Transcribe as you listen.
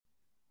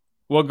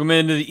Welcome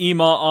into the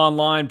EMA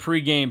Online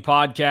Pregame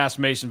Podcast.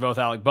 Mason Voth,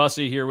 Alec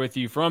Bussey here with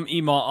you from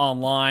EMA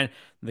Online,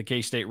 the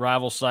K-State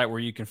rival site where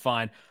you can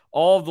find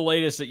all of the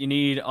latest that you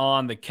need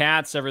on the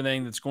Cats,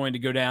 everything that's going to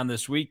go down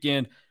this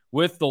weekend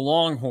with the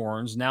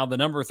Longhorns, now the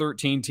number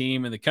 13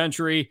 team in the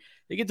country.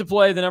 They get to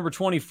play the number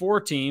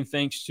 24 team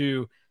thanks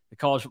to the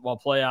College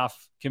Football Playoff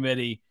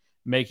Committee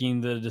making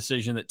the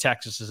decision that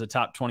Texas is a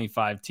top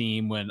 25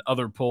 team when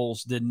other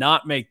polls did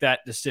not make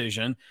that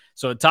decision.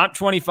 So a top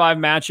 25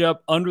 matchup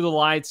under the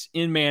lights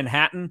in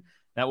Manhattan.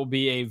 That will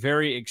be a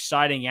very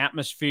exciting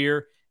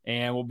atmosphere,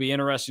 and will be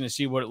interesting to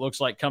see what it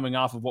looks like coming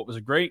off of what was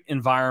a great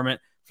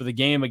environment for the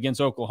game against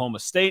Oklahoma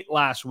State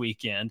last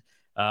weekend.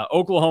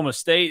 Oklahoma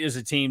State is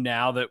a team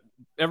now that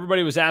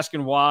everybody was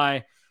asking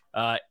why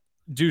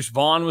Deuce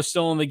Vaughn was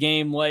still in the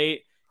game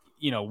late.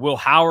 Will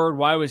Howard,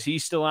 why was he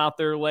still out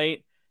there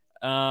late?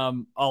 A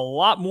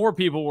lot more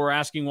people were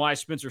asking why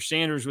Spencer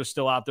Sanders was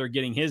still out there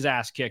getting his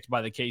ass kicked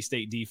by the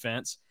K-State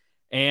defense.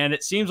 And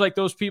it seems like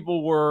those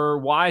people were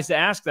wise to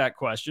ask that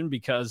question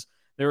because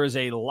there is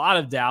a lot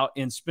of doubt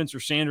in Spencer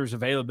Sanders'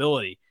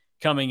 availability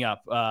coming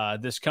up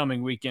this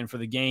coming weekend for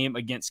the game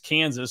against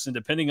Kansas. And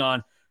depending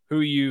on who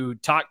you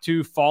talk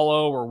to,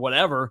 follow, or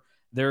whatever,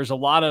 there's a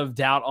lot of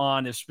doubt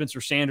on if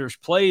Spencer Sanders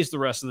plays the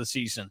rest of the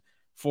season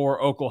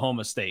for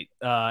Oklahoma State.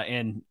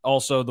 And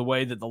also the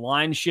way that the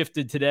line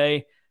shifted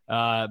today,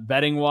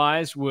 betting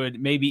wise,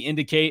 would maybe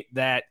indicate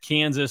that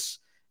Kansas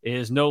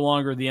is no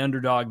longer the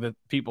underdog that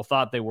people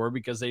thought they were,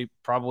 because they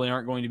probably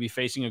aren't going to be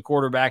facing a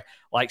quarterback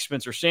like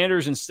Spencer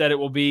Sanders. Instead, it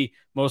will be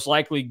most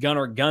likely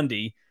Gunnar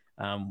Gundy,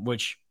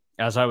 which,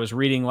 as I was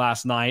reading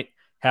last night,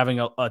 having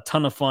a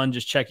ton of fun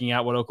just checking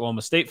out what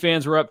Oklahoma State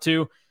fans were up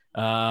to.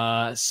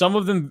 Some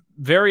of them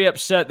very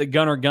upset that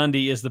Gunnar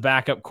Gundy is the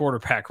backup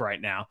quarterback right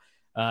now.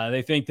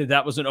 They think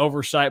that was an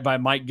oversight by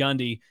Mike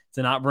Gundy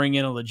to not bring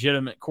in a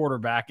legitimate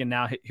quarterback, and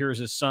now here's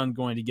his son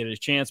going to get his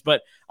chance.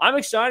 But I'm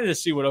excited to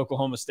see what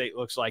Oklahoma State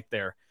looks like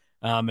there,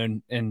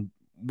 and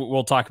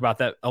we'll talk about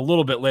that a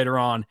little bit later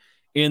on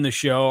in the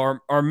show.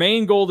 Our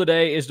main goal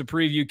today is to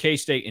preview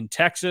K-State in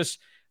Texas.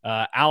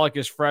 Alec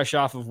is fresh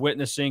off of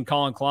witnessing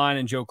Colin Klein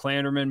and Joe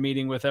Klanderman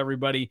meeting with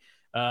everybody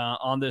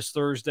on this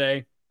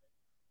Thursday.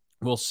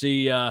 We'll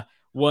see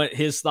what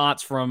his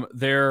thoughts from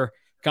their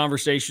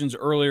conversations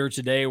earlier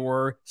today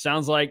were.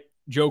 Sounds like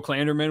Joe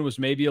Klanderman was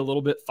maybe a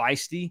little bit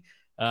feisty,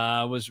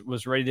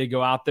 was ready to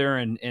go out there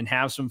and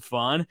have some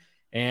fun.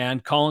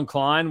 And Colin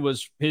Klein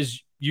was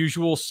his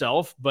usual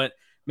self, but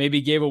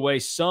maybe gave away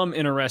some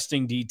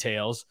interesting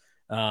details,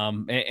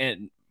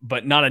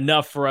 but not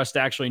enough for us to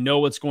actually know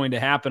what's going to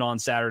happen on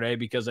Saturday,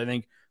 because I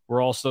think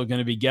we're all still going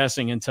to be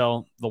guessing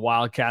until the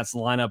Wildcats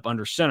line up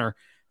under center.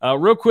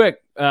 Real quick,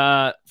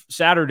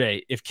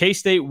 Saturday, if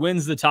K-State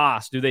wins the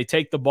toss, do they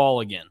take the ball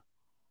again?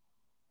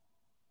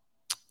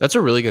 That's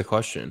a really good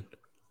question.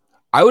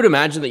 I would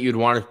imagine that you'd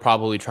want to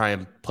probably try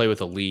and play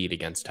with a lead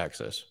against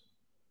Texas.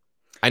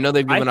 I know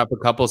they've given up a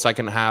couple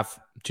second half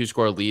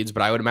 2-score leads,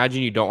 but I would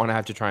imagine you don't want to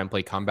have to try and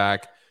play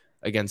comeback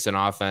against an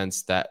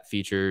offense that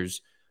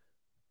features,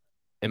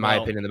 in my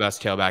opinion, the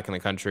best tailback in the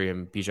country,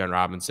 and Bijan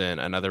Robinson,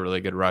 another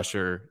really good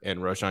rusher, and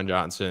Roschon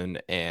Johnson,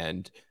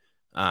 and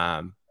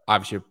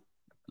obviously a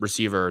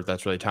receiver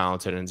that's really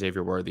talented, and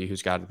Xavier Worthy,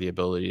 who's got the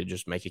ability to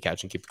just make a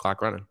catch and keep the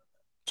clock running.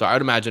 So I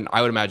would imagine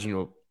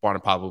you want to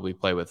probably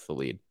play with the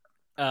lead.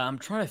 I'm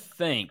trying to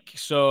think.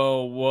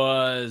 So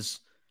was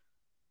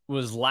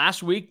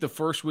last week the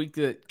first week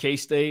that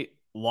K-State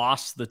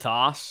lost the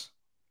toss?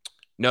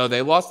 No,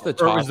 they lost the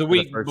toss the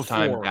week first before,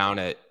 time down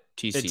at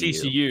TCU. At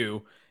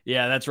TCU.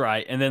 Yeah, that's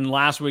right. And then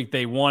last week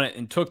they won it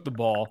and took the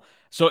ball.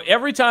 So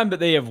every time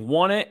that they have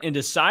won it and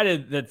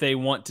decided that they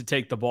want to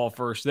take the ball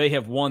first, they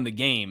have won the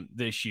game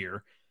this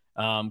year.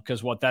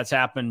 Because that's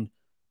happened,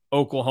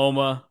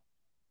 Oklahoma,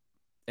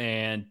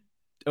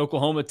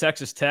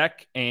 Texas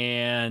Tech,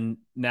 and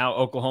now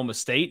Oklahoma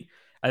State,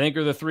 I think,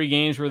 are the three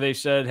games where they've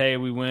said, hey,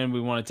 we win,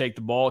 we want to take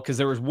the ball. Because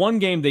there was one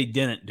game they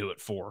didn't do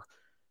it for.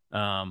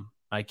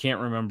 I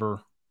can't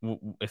remember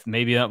if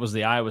maybe that was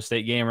the Iowa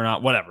State game or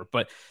not, whatever.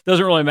 But it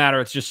doesn't really matter.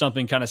 It's just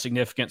something kind of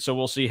significant. So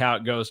we'll see how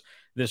it goes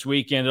this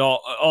weekend. It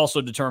also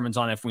determines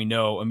on if we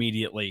know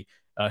immediately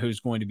who's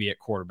going to be at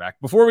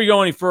quarterback. Before we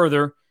go any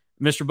further,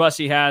 Mr.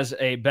 Bussey has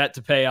a bet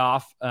to pay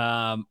off.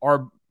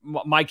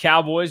 My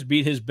Cowboys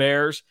beat his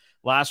Bears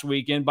last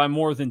weekend by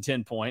more than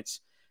 10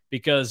 points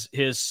because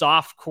his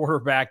soft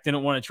quarterback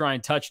didn't want to try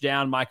and touch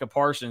down Micah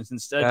Parsons.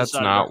 Instead,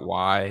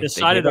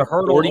 decided to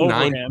hurdle 49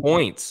 over him,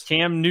 points,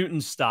 Cam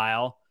Newton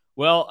style.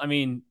 Well, I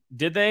mean,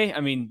 did they?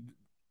 I mean,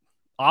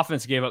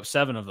 offense gave up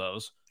 7 of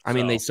those. I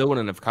mean, they still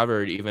wouldn't have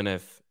covered even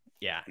if.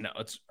 Yeah, no,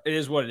 it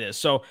is what it is.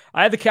 So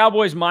I had the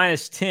Cowboys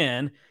minus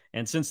 10,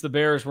 and since the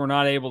Bears were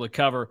not able to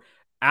cover,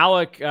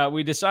 Alec,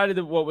 we decided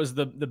that what was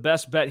the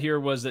best bet here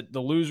was that the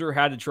loser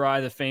had to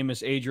try the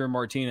famous Adrian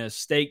Martinez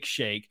steak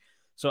shake.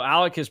 So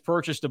Alec has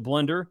purchased a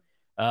blender,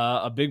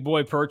 a big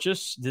boy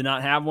purchase, did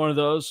not have one of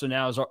those. So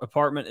now his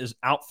apartment is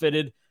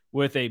outfitted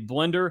with a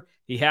blender.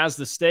 He has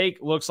the steak.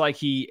 Looks like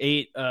he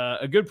ate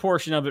a good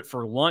portion of it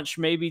for lunch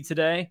maybe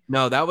today.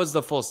 No, that was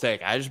the full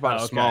steak. I just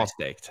bought a small Okay.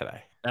 steak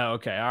today. Oh,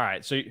 okay. All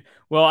right. So,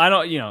 well, I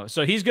don't,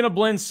 so he's going to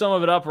blend some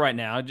of it up right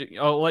now.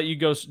 I'll let you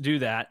go do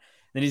that.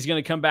 Then he's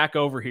going to come back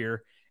over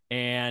here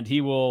and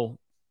he will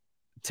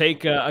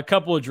take a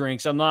couple of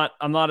drinks. I'm not,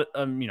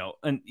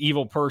 an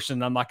evil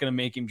person. I'm not going to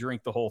make him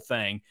drink the whole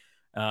thing.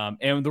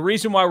 And the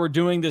reason why we're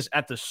doing this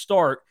at the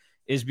start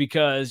is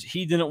because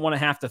he didn't want to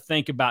have to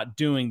think about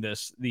doing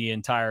this the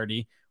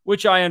entirety,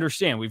 which I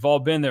understand. We've all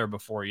been there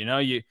before.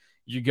 You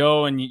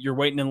go and you're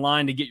waiting in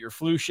line to get your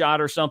flu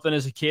shot or something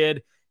as a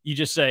kid. You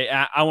just say,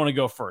 I want to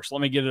go first. Let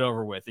me get it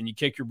over with. And you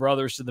kick your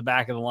brothers to the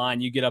back of the line.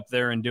 You get up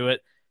there and do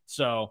it.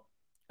 So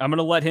I'm going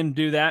to let him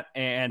do that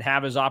and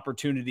have his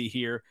opportunity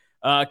here.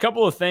 A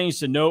couple of things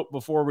to note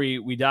before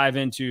we dive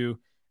into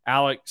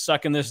Alec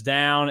sucking this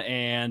down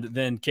and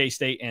then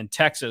K-State and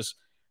Texas.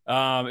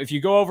 If you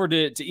go over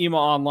to EMA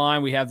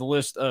Online, we have the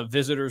list of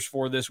visitors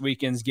for this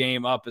weekend's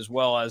game up, as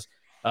well as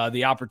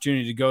the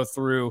opportunity to go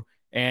through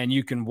and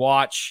you can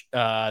watch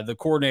the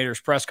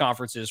coordinators' press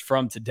conferences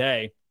from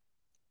today.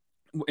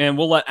 And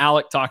we'll let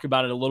Alec talk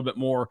about it a little bit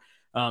more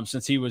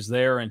since he was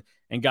there and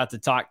got to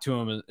talk to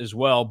him as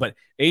well. But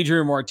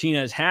Adrian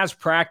Martinez has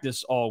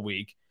practiced all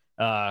week,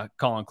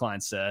 Colin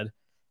Klein said.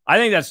 I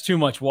think that's too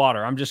much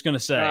water. I'm just going to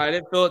say. No, I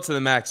didn't fill it to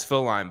the max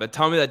fill line, but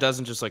tell me that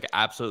doesn't just look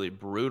absolutely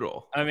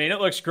brutal. I mean, it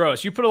looks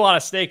gross. You put a lot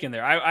of steak in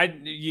there.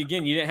 You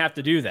didn't have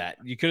to do that.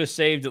 You could have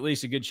saved at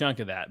least a good chunk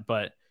of that,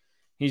 but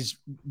he's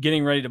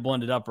getting ready to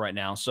blend it up right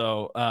now.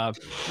 So,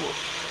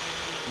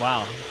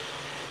 wow.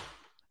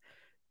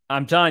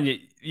 I'm telling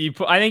you,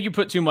 I think you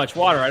put too much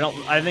water.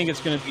 I think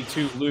it's going to be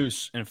too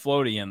loose and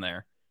floaty in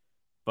there.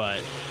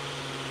 But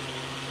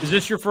is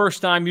this your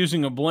first time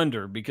using a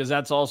blender? Because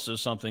that's also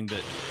something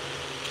that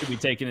should be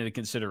taken into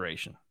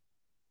consideration.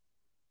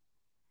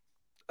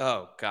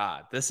 Oh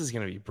God, this is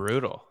going to be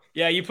brutal.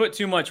 Yeah, you put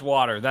too much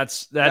water.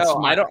 That's.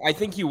 No, I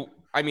think you.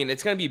 I mean,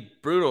 it's going to be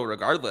brutal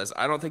regardless.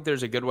 I don't think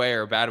there's a good way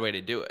or a bad way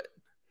to do it.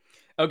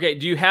 Okay.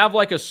 Do you have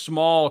like a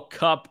small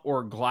cup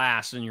or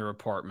glass in your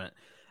apartment?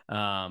 No,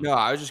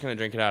 I was just going to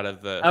drink it out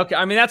of the. Okay,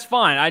 I mean that's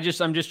fine.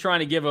 I'm just trying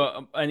to give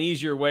an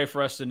easier way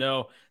for us to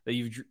know that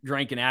you've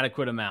drank an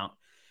adequate amount.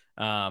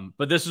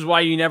 But this is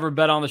why you never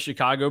bet on the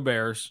Chicago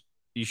Bears.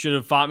 You should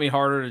have fought me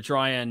harder to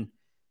try and.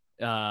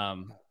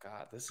 Oh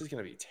God, this is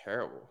going to be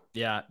terrible.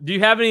 Yeah. Do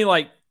you have any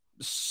like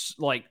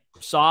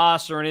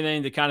sauce or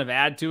anything to kind of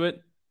add to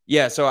it?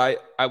 Yeah. So I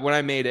when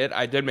I made it,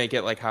 I did make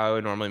it like how I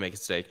would normally make a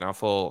steak. Now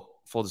full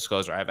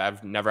disclosure,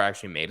 I've never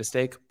actually made a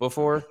steak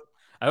before.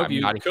 I hope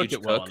you not a cook huge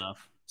it well cook.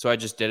 enough. So I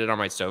just did it on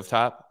my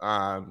stovetop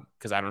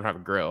because I don't have a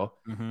grill.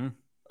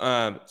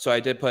 Mm-hmm. So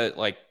I did put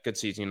like good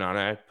seasoning on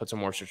it. I put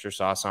some Worcestershire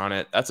sauce on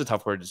it. That's a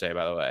tough word to say,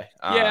 by the way.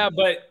 Yeah,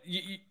 but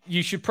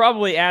you should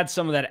probably add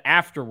some of that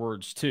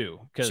afterwards too.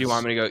 So you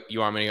want me to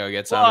go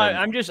get some? Well,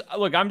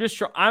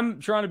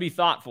 I'm trying to be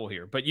thoughtful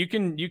here, but you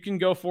can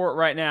go for it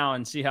right now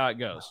and see how it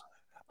goes.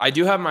 I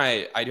do have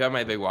my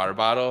big water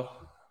bottle,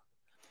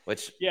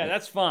 which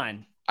that's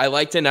fine. I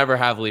like to never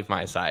have leave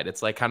my side.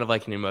 It's like kind of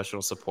like an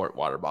emotional support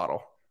water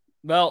bottle.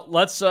 Well,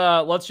 let's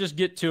just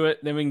get to it.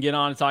 Then we can get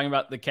on to talking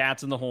about the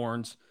cats and the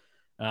horns,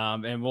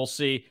 and we'll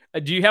see.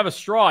 Do you have a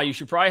straw? You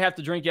should probably have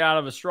to drink out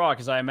of a straw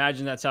because I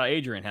imagine that's how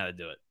Adrian had to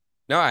do it.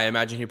 No, I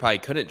imagine he probably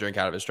couldn't drink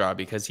out of a straw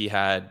because he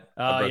had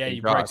a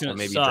broken straw. So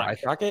maybe dry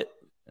sock it.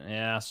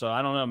 Yeah, so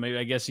I don't know. Maybe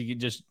I guess he could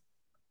just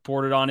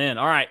pour it on in.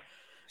 All right.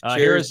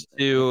 Cheers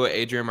to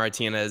Adrian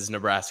Martinez,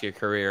 Nebraska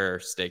career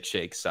steak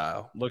shake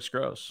style. Looks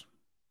gross.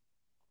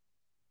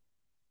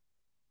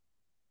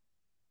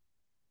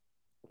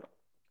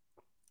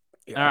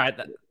 Yeah. All right.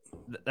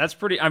 That's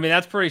pretty. I mean,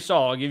 that's pretty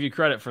solid. I'll give you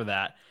credit for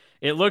that.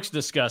 It looks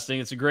disgusting.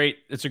 It's a great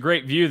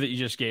view that you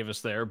just gave us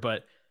there,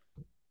 but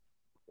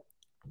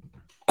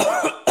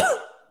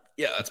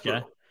yeah, that's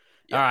okay. Cool.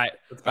 Yeah, all right.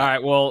 All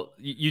right. Well,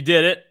 you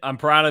did it. I'm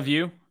proud of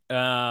you.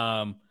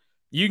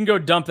 You can go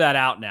dump that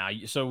out now.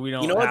 So we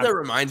don't. You know what that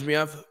reminds me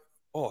of?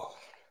 Oh,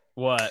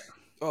 what?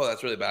 Oh,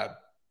 that's really bad.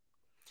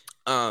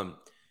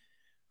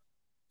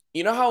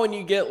 You know how when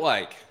you get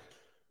like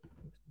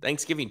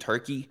Thanksgiving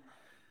turkey,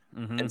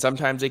 and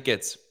sometimes it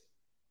gets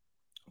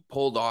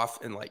pulled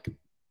off and like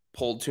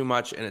pulled too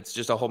much, and it's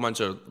just a whole bunch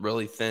of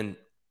really thin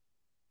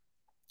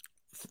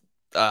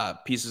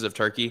pieces of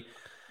turkey.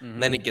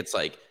 And then it gets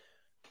like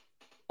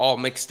all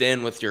mixed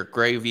in with your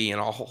gravy and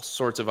all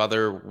sorts of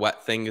other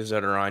wet things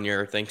that are on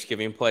your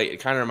Thanksgiving plate. It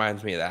kind of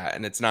reminds me of that,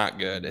 and it's not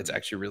good. It's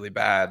actually really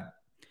bad.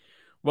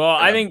 Well,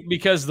 I think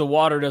because the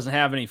water doesn't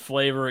have any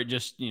flavor, it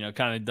just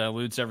kind of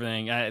dilutes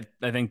everything. I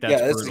think that's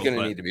this is going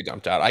to need to be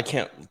dumped out. I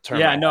can't turn.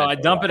 Yeah, no, I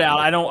dump it out.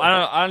 I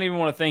don't even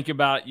want to think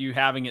about you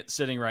having it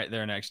sitting right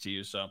there next to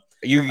you. So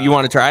you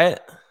want to try it?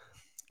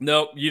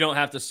 Nope, you don't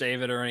have to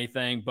save it or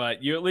anything,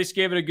 but you at least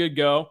gave it a good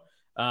go.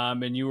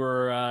 And you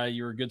were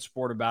a good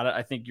sport about it.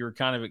 I think you were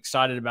kind of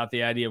excited about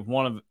the idea of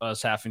one of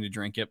us having to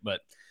drink it,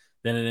 but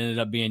then it ended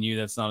up being you.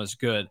 That's not as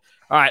good.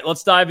 All right,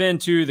 let's dive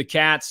into the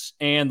Cats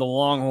and the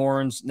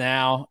Longhorns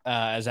now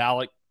as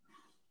Alec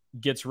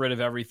gets rid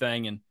of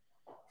everything and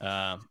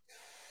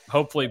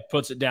hopefully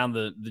puts it down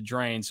the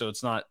drain so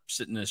it's not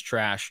sitting as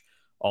trash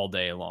all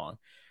day long.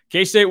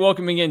 K-State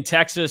welcoming in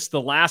Texas.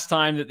 The last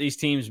time that these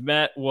teams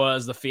met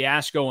was the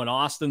fiasco in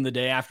Austin the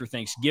day after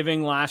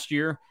Thanksgiving last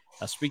year.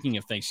 Speaking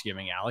of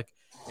Thanksgiving, Alec.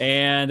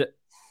 And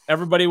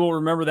everybody will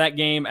remember that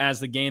game as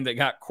the game that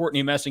got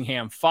Courtney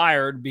Messingham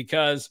fired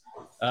because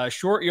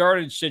short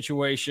yardage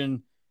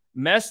situation.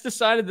 Mess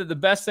decided that the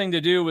best thing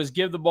to do was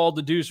give the ball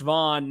to Deuce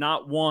Vaughn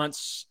not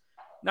once,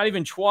 not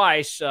even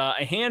twice,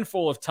 a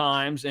handful of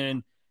times.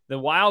 And the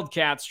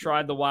Wildcats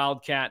tried the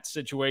Wildcat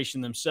situation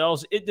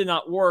themselves. It did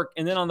not work.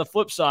 And then on the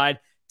flip side,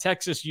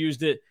 Texas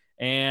used it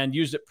and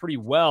used it pretty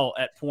well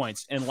at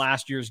points in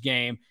last year's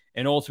game.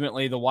 And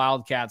ultimately, the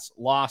Wildcats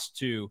lost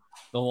to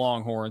the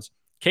Longhorns.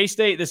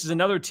 K-State, this is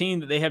another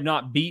team that they have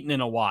not beaten in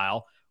a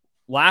while.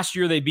 Last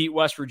year, they beat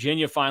West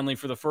Virginia finally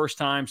for the first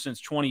time since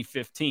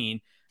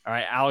 2015. All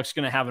right, Alec's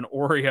going to have an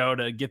Oreo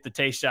to get the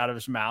taste out of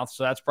his mouth,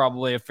 so that's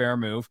probably a fair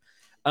move.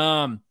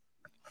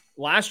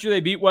 Last year, they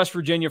beat West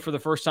Virginia for the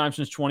first time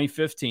since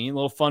 2015. A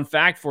little fun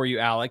fact for you,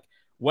 Alec.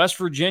 West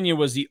Virginia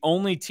was the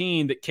only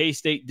team that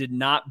K-State did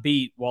not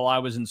beat while I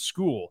was in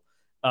school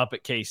up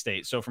at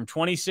K-State. So from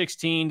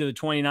 2016 to the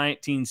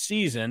 2019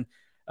 season,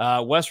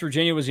 West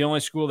Virginia was the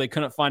only school they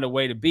couldn't find a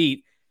way to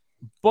beat.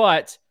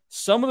 But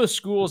some of the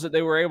schools that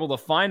they were able to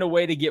find a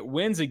way to get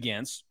wins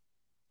against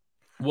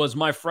was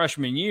my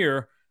freshman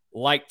year,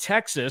 like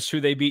Texas,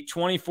 who they beat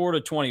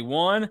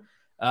 24-21.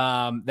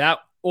 That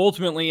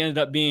ultimately ended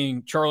up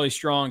being Charlie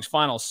Strong's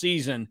final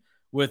season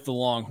with the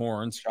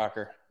Longhorns.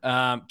 Shocker.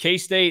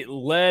 K-State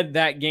led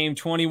that game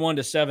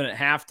 21-7 at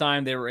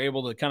halftime. They were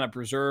able to kind of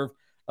preserve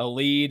a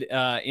lead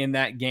in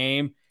that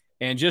game.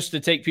 And just to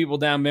take people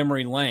down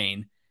memory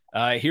lane,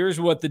 here's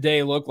what the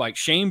day looked like.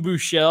 Shane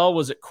Buechele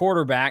was at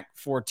quarterback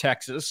for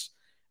Texas,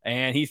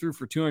 and he threw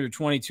for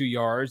 222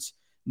 yards.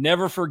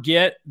 Never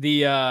forget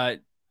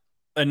the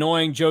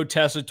annoying Joe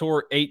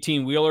Tessitore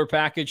 18-wheeler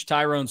package.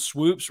 Tyrone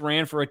Swoops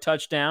ran for a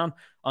touchdown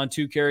on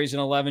 2 carries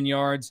and 11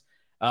 yards.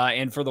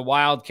 And for the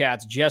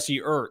Wildcats, Jesse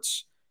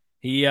Ertz.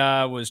 He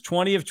was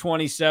 20 of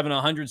 27,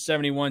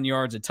 171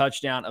 yards, a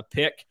touchdown, a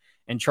pick.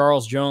 And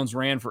Charles Jones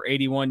ran for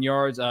 81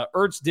 yards.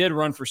 Ertz did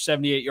run for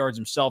 78 yards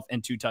himself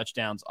and 2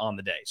 touchdowns on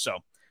the day. So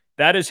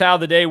that is how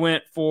the day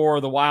went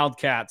for the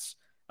Wildcats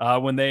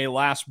when they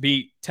last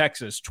beat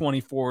Texas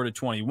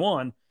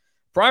 24-21.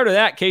 Prior to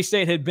that,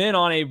 K-State had been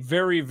on a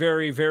very,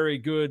 very, very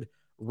good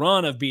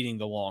run of beating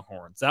the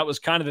Longhorns. That was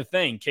kind of the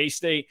thing.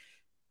 K-State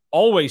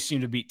always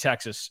seemed to beat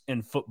Texas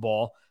in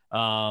football.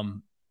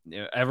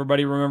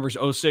 Everybody remembers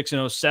 06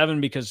 and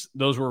 07 because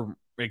those were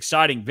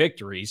exciting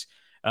victories.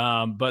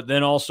 But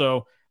then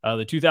also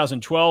the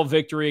 2012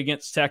 victory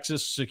against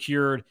Texas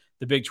secured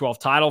the Big 12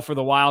 title for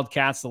the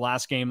Wildcats, the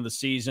last game of the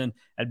season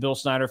at Bill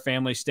Snyder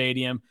Family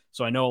Stadium.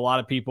 So I know a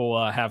lot of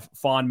people have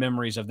fond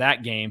memories of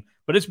that game,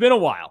 but it's been a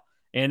while.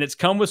 And it's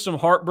come with some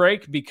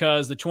heartbreak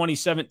because the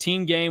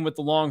 2017 game with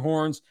the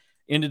Longhorns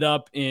ended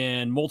up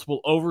in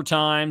multiple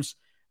overtimes.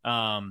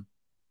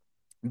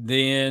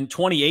 Then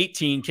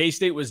 2018,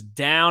 K-State was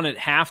down at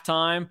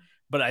halftime,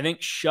 but I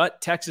think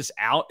shut Texas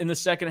out in the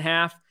second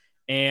half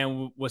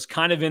and was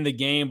kind of in the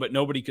game, but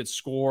nobody could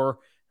score.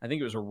 I think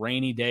it was a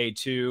rainy day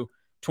too.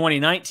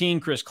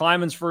 2019, Chris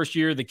Kleiman's first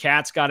year, the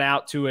Cats got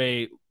out to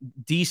a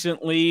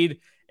decent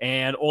lead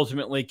and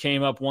ultimately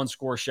came up 1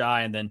 score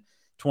shy. And then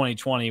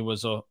 2020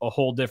 was a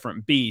whole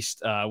different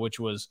beast, which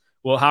was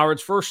Will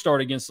Howard's first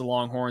start against the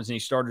Longhorns, and he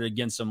started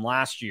against them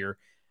last year.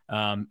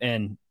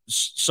 And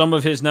some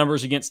of his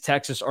numbers against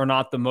Texas are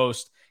not the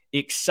most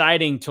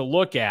exciting to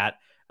look at,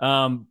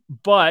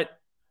 but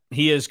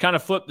he has kind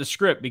of flipped the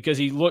script because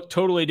he looked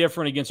totally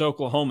different against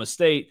Oklahoma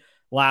State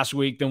last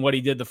week than what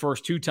he did the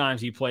first 2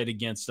 times he played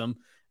against them.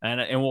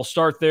 And we'll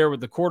start there with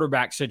the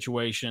quarterback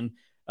situation.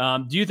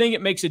 Do you think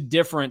it makes a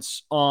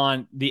difference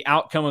on the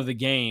outcome of the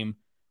game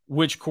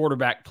which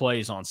quarterback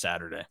plays on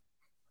Saturday?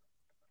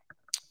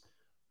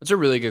 That's a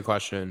really good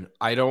question.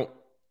 I don't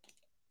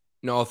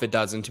know if it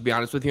does. And to be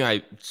honest with you,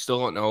 I still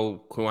don't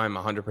know who I'm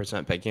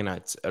 100% picking.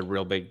 It's a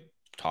real big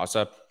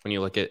toss-up when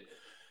you look at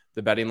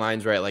the betting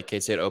lines, right? Like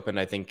K-State opened,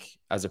 I think,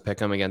 as a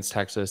pick'em against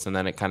Texas, and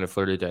then it kind of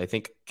flirted to, I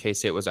think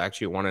K-State was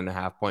actually a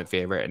 1.5-point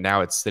favorite, and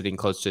now it's sitting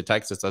close to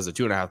Texas as a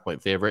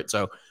 2.5-point favorite.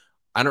 So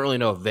I don't really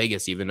know if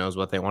Vegas even knows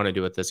what they want to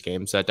do with this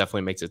game. So that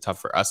definitely makes it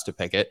tough for us to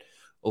pick it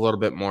a little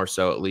bit more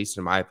so, at least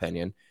in my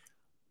opinion.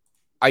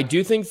 I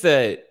do think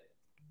that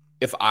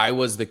if I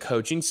was the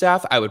coaching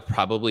staff, I would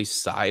probably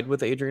side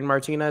with Adrian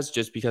Martinez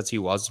just because he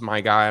was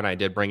my guy and I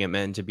did bring him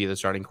in to be the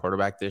starting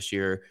quarterback this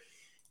year.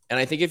 And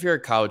I think if you're a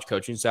college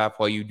coaching staff,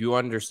 while you do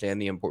understand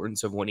the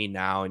importance of winning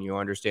now and you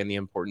understand the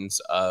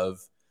importance of,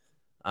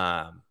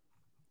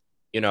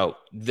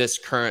 this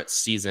current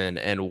season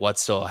and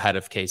what's still ahead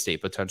of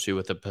K-State potentially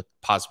with the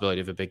possibility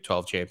of a Big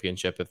 12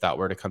 championship, if that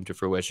were to come to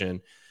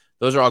fruition,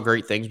 those are all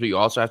great things, but you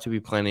also have to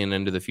be planning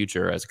into the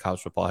future as a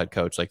college football head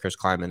coach like Chris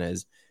Kleiman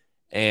is.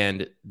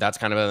 And that's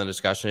kind of in the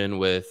discussion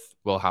with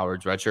Will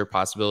Howard's redshirt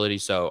possibility.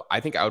 So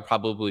I think I would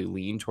probably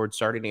lean towards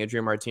starting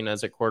Adrian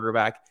Martinez at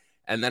quarterback.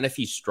 And then if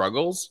he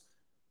struggles,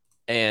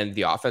 and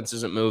the offense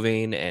isn't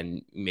moving,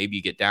 and maybe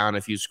you get down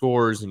a few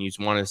scores and you just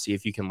want to see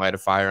if you can light a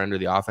fire under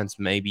the offense,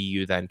 maybe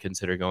you then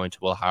consider going to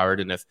Will Howard.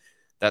 And if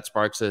that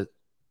sparks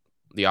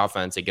the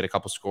offense and get a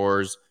couple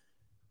scores,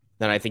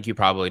 then I think you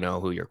probably know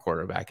who your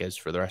quarterback is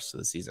for the rest of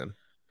the season.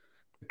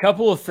 A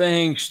couple of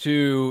things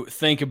to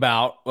think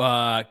about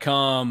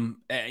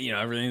come,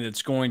 everything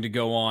that's going to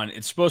go on.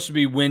 It's supposed to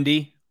be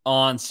windy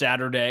on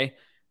Saturday,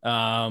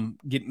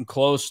 getting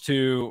close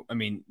to,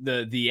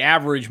 the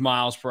average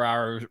miles per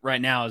hour right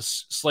now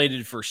is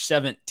slated for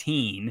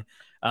 17,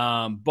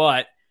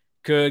 but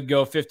could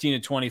go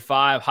 15 to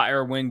 25,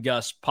 higher wind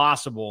gusts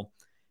possible.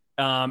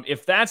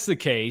 If that's the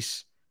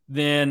case,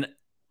 then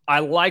I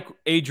like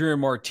Adrian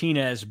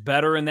Martinez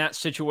better in that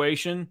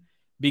situation,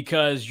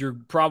 because you're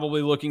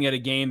probably looking at a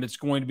game that's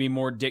going to be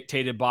more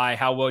dictated by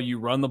how well you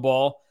run the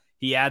ball.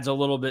 He adds a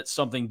little bit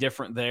something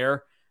different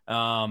there.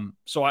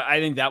 So I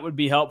think that would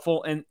be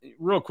helpful. And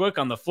real quick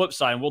on the flip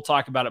side, and we'll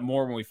talk about it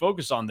more when we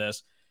focus on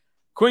this,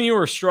 Quinn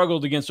Ewers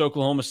struggled against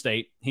Oklahoma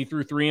State. He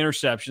threw 3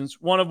 interceptions,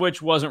 one of which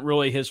wasn't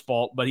really his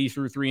fault, but he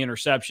threw 3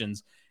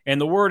 interceptions.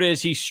 And the word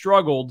is he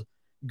struggled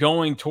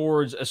going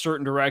towards a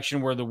certain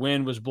direction where the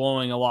wind was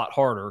blowing a lot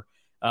harder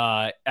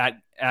at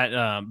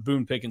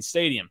Boone Pickens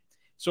Stadium.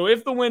 So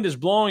if the wind is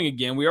blowing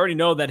again, we already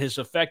know that has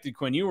affected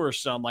Quinn Ewers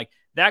some. Like,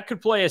 that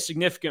could play a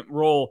significant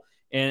role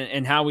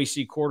in how we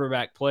see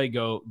quarterback play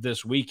go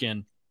this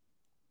weekend.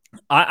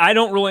 I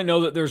don't really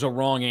know that there's a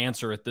wrong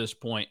answer at this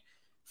point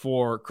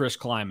for Chris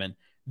Klieman.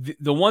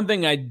 The one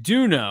thing I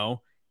do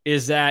know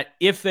is that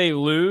if they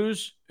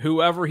lose,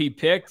 whoever he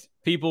picked,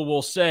 people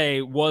will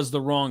say was the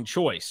wrong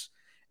choice.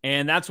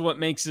 And that's what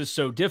makes this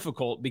so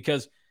difficult,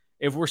 because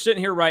if we're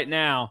sitting here right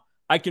now,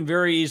 I can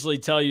very easily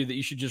tell you that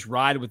you should just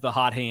ride with the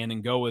hot hand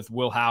and go with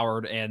Will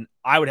Howard, and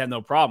I would have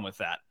no problem with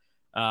that.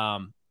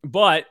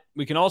 But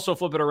we can also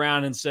flip it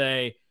around and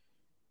say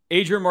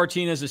Adrian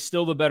Martinez is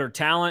still the better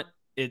talent.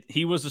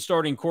 He was the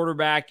starting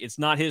quarterback. It's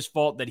not his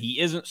fault that he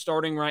isn't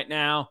starting right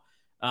now.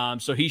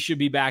 So he should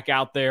be back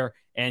out there,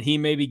 and he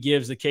maybe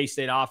gives the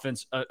K-State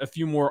offense a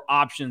few more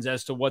options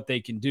as to what they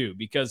can do.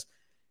 Because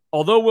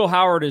although Will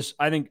Howard is,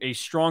 I think, a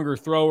stronger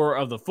thrower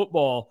of the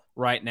football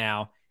right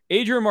now,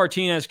 Adrian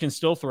Martinez can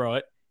still throw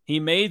it. He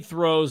made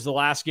throws the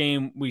last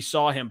game we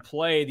saw him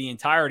play the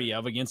entirety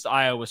of against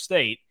Iowa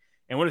State,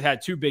 and would have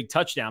had 2 big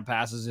touchdown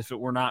passes if it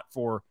were not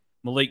for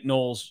Malik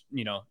Knowles,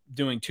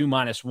 doing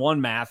 2-1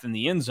 math in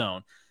the end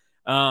zone.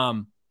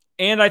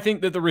 And I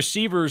think that the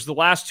receivers the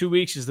last 2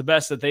 weeks is the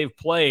best that they've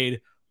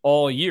played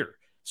all year.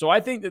 So I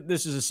think that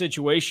this is a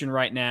situation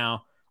right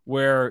now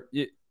where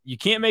you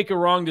can't make a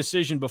wrong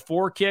decision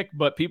before kick,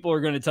 but people are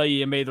going to tell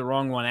you made the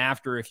wrong one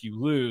after if you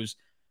lose.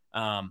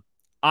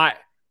 I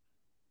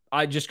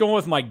just going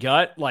with my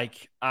gut.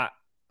 Like,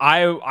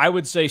 I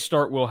would say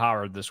start Will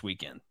Howard this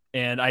weekend.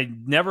 And I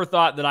never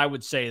thought that I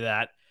would say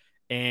that.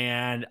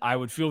 And I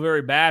would feel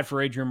very bad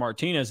for Adrian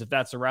Martinez if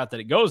that's the route that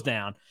it goes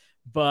down.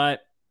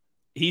 But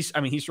he's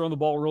throwing the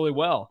ball really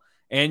well.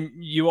 And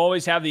you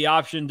always have the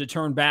option to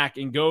turn back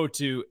and go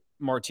to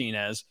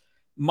Martinez.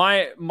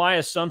 My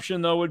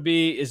assumption, though, would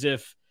be is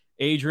if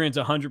Adrian's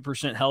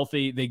 100%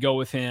 healthy, they go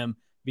with him,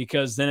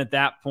 because then at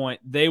that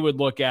point, they would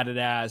look at it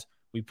as,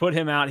 we put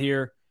him out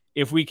here.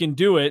 If we can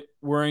do it,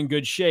 we're in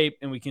good shape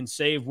and we can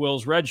save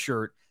Will's red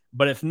shirt.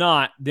 But if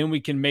not, then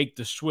we can make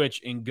the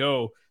switch and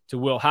go to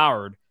Will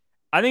Howard.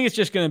 I think it's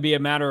just going to be a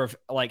matter of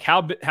like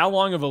how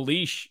long of a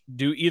leash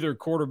do either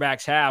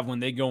quarterbacks have when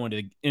they go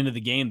into the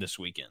game this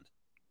weekend.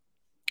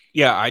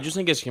 Yeah, I just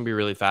think it's going to be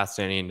really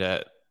fascinating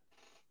to,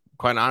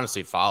 quite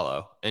honestly,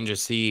 follow and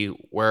just see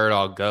where it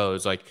all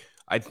goes. Like,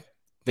 I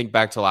think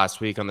back to last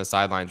week on the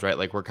sidelines, right?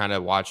 Like, we're kind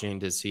of watching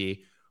to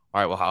see,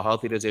 all right, well, how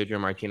healthy does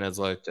Adrian Martinez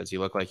look? Does he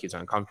look like he's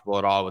uncomfortable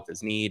at all with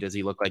his knee? Does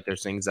he look like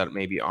there's things that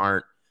maybe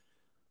aren't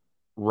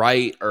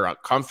right or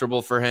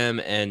uncomfortable for him?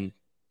 And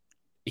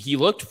he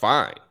looked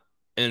fine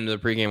in the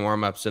pregame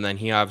warmups, and then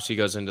he obviously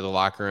goes into the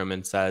locker room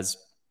and says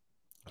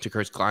to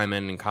Chris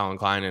Klieman and Colin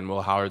Klein, and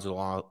Will Howard's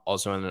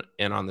also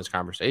in on this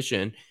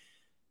conversation,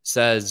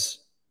 says,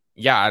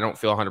 yeah, I don't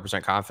feel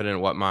 100% confident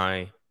in what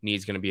my knee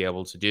is going to be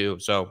able to do.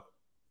 So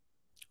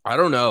I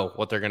don't know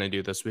what they're going to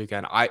do this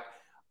weekend.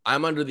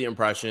 I'm under the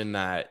impression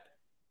that,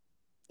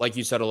 like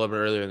you said a little bit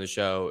earlier in the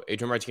show,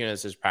 Adrian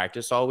Martinez has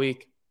practiced all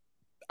week.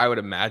 I would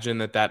imagine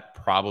that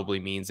probably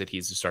means that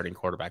he's the starting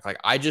quarterback. Like,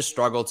 I just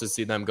struggle to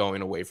see them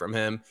going away from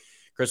him.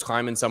 Chris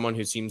Klieman, someone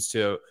who seems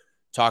to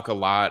talk a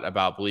lot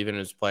about believing in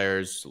his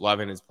players,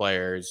 loving his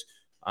players,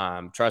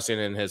 trusting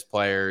in his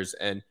players.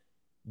 And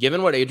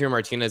given what Adrian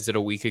Martinez did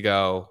a week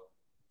ago,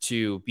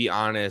 to be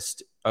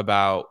honest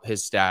about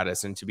his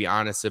status and to be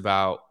honest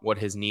about what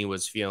his knee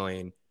was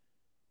feeling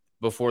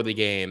before the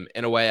game,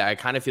 in a way, I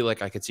kind of feel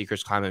like I could see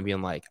Chris Klieman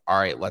being like, all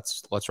right,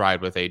 let's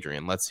ride with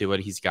Adrian. Let's see what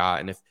he's got.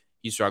 And if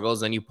he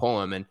struggles, then you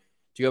pull him. And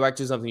to go back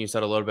to something you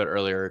said a little bit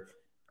earlier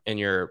in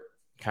your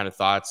kind of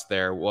thoughts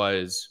there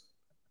was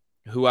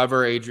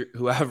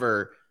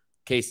whoever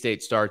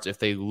K-State starts, if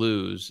they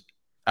lose,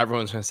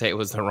 everyone's going to say it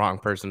was the wrong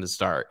person to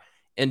start.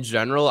 in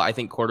general, I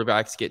think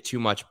quarterbacks get too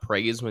much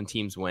praise when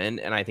teams win,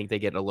 and I think they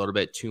get a little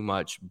bit too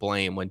much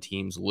blame when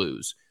teams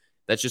lose.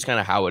 That's just kind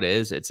of how it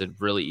is. It's a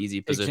really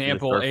easy position to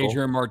Example, circle.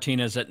 Adrian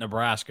Martinez at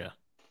Nebraska.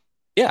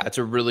 Yeah, it's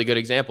a really good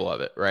example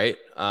of it, right?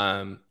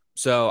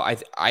 So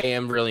I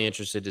am really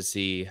interested to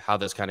see how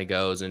this kind of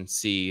goes and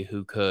see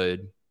who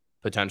could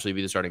potentially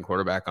be the starting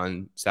quarterback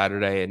on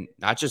Saturday, and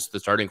not just the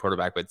starting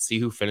quarterback, but see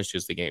who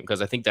finishes the game,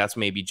 because I think that's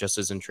maybe just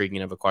as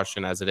intriguing of a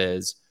question as it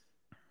is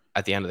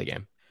at the end of the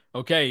game.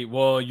 Okay,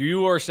 well,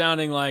 you are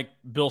sounding like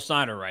Bill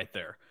Snyder right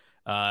there,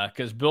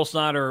 because Bill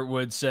Snyder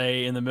would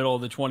say in the middle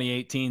of the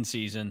 2018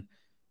 season,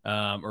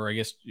 or I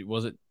guess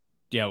was it?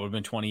 Yeah, it would have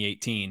been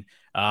 2018.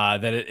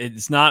 That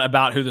it's not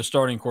about who the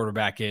starting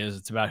quarterback is;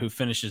 it's about who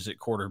finishes at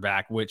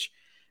quarterback. Which,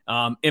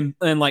 in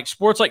like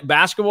sports like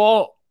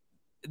basketball,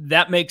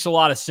 that makes a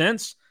lot of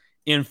sense.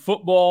 In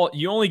football,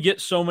 you only get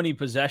so many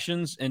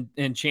possessions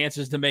and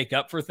chances to make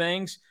up for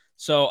things.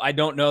 So I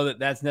don't know that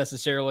that's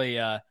necessarily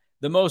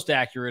the most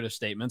accurate of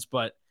statements,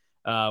 but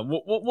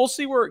we'll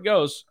see where it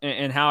goes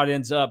and how it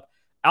ends up.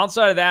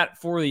 Outside of that,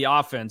 for the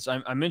offense,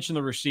 I mentioned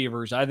the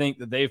receivers. I think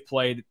that they've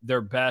played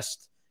their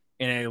best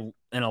in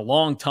a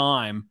long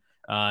time,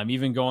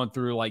 even going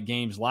through like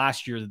games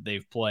last year that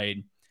they've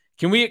played.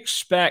 Can we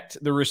expect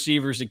the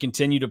receivers to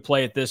continue to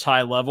play at this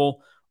high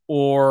level,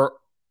 or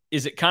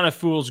is it kind of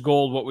fool's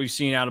gold what we've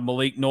seen out of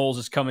Malik Knowles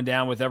is coming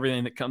down with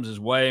everything that comes his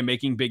way,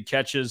 making big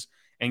catches,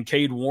 and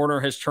Cade Warner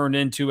has turned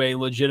into a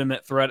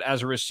legitimate threat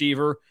as a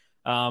receiver?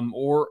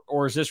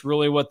 Or is this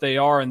really what they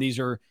are, and these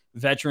are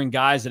veteran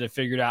guys that have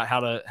figured out how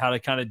to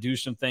kind of do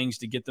some things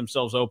to get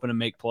themselves open and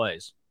make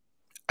plays?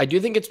 I do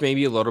think it's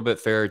maybe a little bit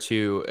fair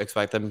to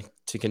expect them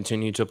to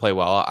continue to play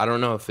well. I don't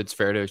know if it's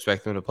fair to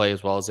expect them to play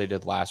as well as they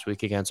did last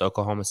week against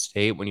Oklahoma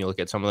State. When you look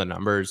at some of the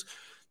numbers,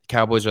 the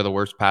Cowboys are the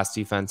worst pass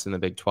defense in the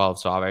Big 12.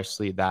 So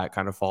obviously that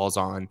kind of falls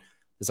on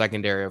the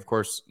secondary. Of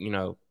course,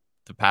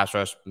 the pass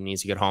rush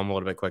needs to get home a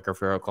little bit quicker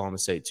for Oklahoma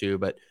State too.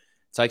 But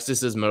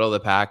Texas is middle of the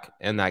pack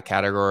in that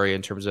category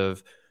in terms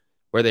of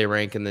where they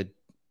rank in the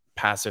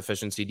pass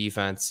efficiency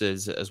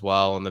defenses as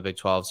well in the Big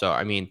 12. So,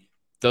 I mean,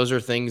 those are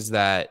things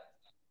that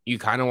you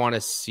kind of want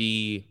to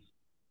see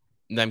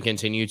them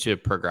continue to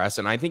progress.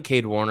 And I think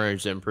Cade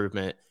Warner's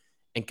improvement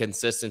and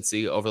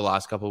consistency over the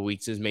last couple of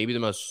weeks is maybe the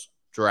most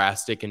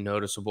drastic and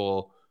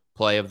noticeable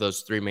play of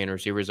those three main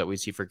receivers that we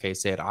see for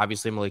K-State.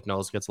 Obviously, Malik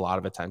Knowles gets a lot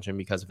of attention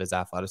because of his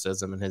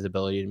athleticism and his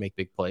ability to make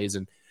big plays.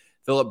 And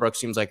Phillip Brooks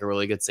seems like a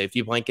really good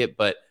safety blanket.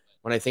 But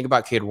when I think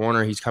about Cade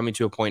Warner, he's coming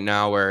to a point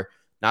now where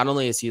not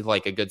only is he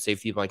like a good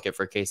safety blanket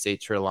for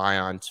K-State to rely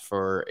on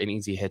for an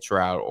easy hitch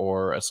route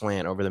or a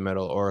slant over the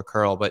middle or a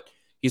curl, but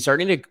he's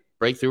starting to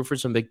break through for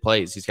some big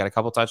plays. He's got a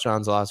couple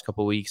touchdowns the last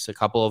couple of weeks, a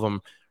couple of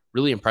them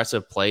really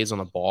impressive plays on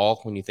the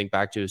ball. When you think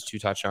back to his 2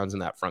 touchdowns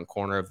in that front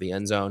corner of the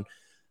end zone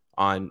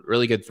on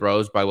really good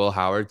throws by Will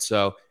Howard.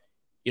 So,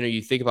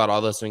 you think about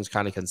all those things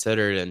kind of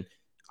considered, and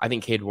I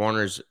think Cade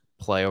Warner's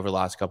play over the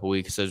last couple of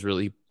weeks has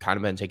really kind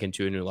of been taken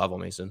to a new level,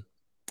 Mason.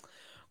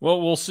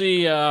 Well, we'll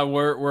see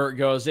where it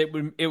goes. It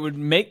would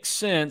make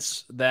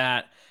sense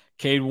that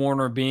Cade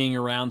Warner being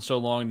around so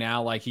long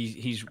now, like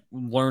he's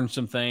learned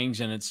some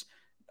things, and it's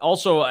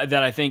also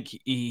that I think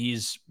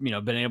he's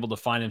been able to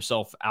find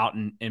himself out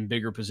in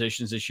bigger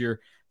positions this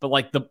year. But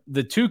like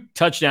the 2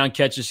 touchdown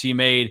catches he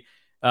made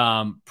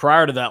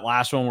prior to that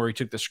last one where he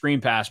took the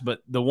screen pass, but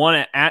the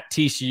one at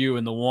TCU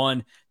and the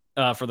one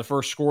for the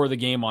first score of the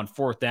game on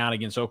 4th down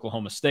against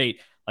Oklahoma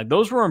State, like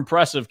those were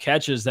impressive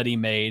catches that he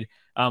made.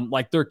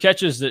 Like they're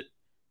catches that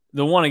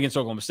the one against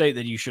Oklahoma State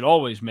that you should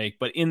always make.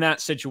 But in that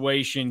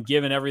situation,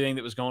 given everything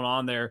that was going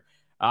on there,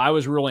 I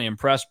was really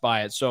impressed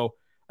by it. So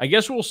I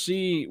guess we'll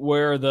see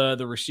where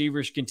the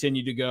receivers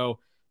continue to go.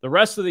 The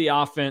rest of the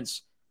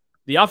offense,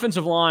 the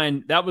offensive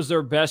line, that was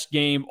their best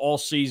game all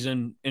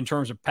season in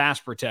terms of pass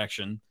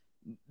protection.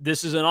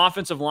 This is an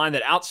offensive line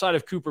that outside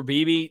of Cooper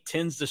Beebe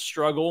tends to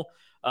struggle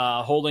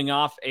holding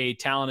off a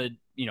talented,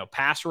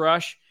 pass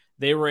rush.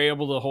 They were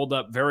able to hold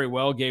up very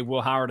well, gave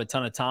Will Howard a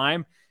ton of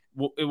time.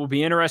 It will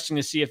be interesting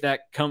to see if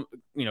that kind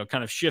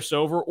of shifts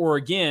over, or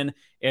again,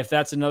 if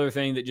that's another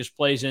thing that just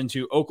plays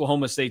into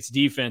Oklahoma State's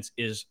defense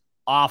is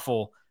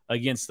awful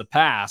against the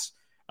pass.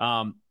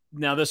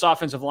 Now, this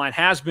offensive line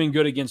has been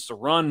good against the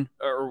run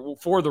or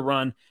for the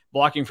run,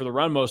 blocking for the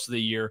run most of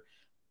the year.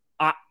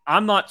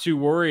 I'm not too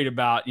worried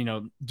about,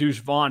 Deuce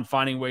Vaughn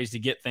finding ways to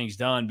get things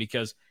done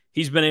because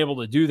he's been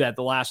able to do that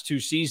the last 2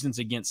 seasons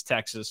against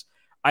Texas.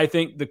 I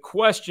think the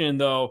question,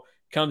 though,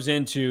 comes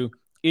into,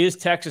 is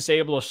Texas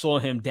able to slow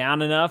him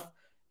down enough?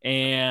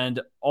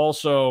 And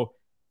also,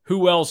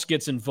 who else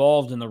gets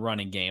involved in the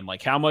running game?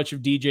 Like, how much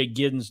of DJ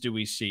Giddens do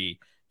we see?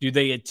 Do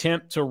they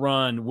attempt to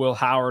run Will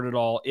Howard at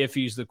all if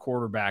he's the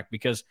quarterback?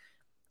 Because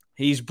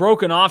he's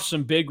broken off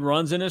some big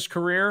runs in his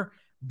career,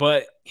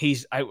 but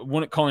I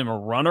wouldn't call him a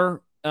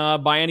runner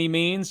by any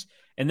means.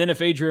 And then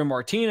if Adrian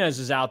Martinez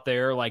is out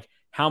there, like,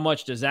 how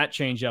much does that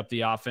change up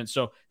the offense?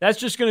 So that's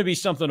just going to be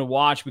something to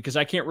watch because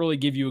I can't really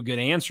give you a good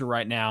answer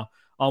right now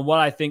on what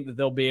I think that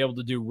they'll be able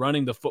to do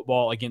running the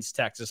football against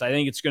Texas. I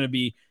think it's going to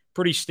be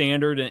pretty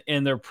standard,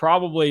 and they're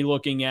probably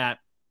looking at,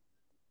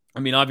 I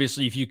mean,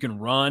 obviously, if you can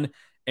run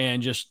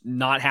and just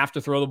not have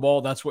to throw the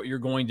ball, that's what you're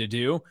going to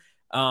do.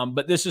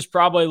 But this is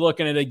probably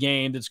looking at a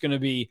game that's going to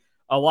be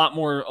a lot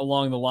more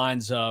along the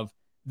lines of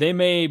they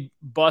may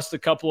bust a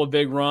couple of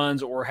big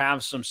runs or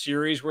have some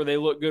series where they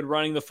look good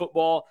running the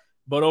football,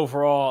 but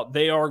overall,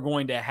 they are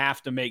going to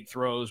have to make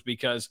throws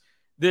because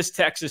this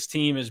Texas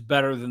team is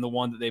better than the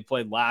one that they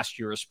played last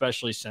year,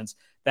 especially since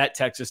that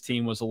Texas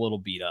team was a little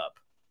beat up.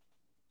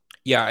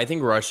 Yeah, I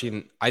think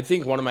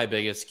one of my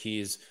biggest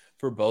keys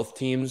for both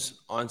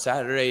teams on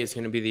Saturday is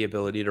going to be the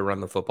ability to run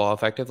the football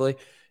effectively.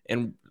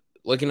 And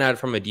looking at it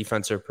from a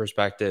defensive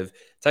perspective,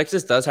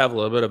 Texas does have a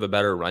little bit of a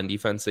better run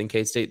defense than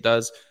K-State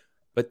does.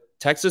 But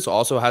Texas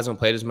also hasn't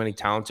played as many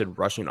talented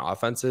rushing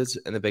offenses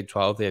in the Big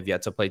 12. They have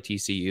yet to play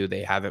TCU.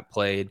 They haven't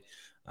played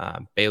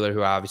Baylor,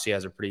 who obviously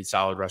has a pretty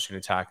solid rushing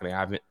attack. And they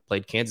haven't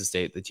played Kansas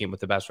State, the team with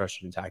the best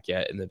rushing attack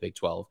yet in the Big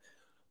 12.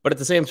 But at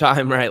the same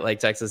time, right, like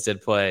Texas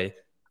did play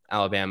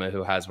Alabama,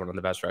 who has one of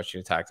the best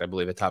rushing attacks, I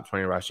believe a top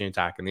 20 rushing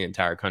attack in the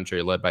entire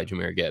country, led by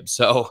Jahmyr Gibbs.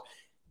 So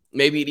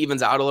maybe it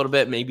evens out a little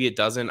bit. Maybe it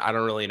doesn't. I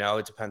don't really know.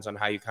 It depends on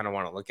how you kind of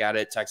want to look at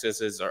it.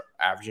 Texas is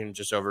averaging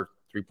just over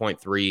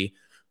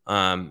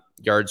 3.3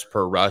 yards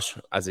per rush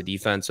as a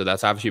defense. So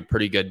that's obviously a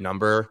pretty good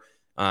number.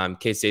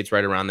 K-State's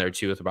right around there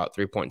too with about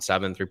 3.7,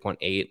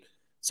 3.8.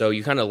 So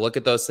you kind of look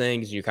at those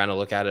things. You kind of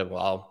look at it,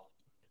 well,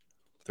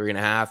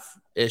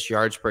 3.5-ish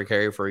yards per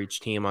carry for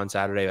each team on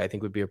Saturday, I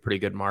think would be a pretty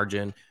good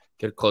margin.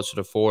 Get closer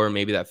to 4.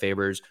 Maybe that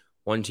favors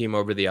one team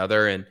over the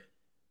other. And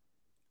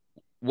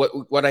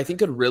what I think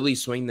could really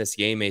swing this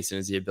game, Mason,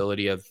 is the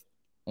ability of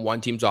one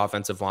team's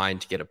offensive line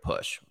to get a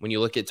push. When you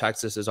look at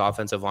Texas's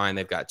offensive line,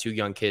 they've got 2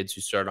 young kids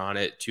who start on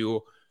it,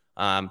 2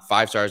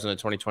 5-stars in the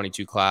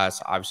 2022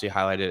 class, obviously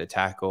highlighted a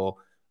tackle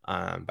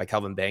by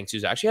Kelvin Banks,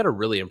 who's actually had a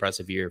really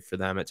impressive year for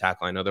them at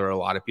tackle. I know there were a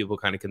lot of people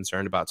kind of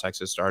concerned about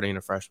Texas starting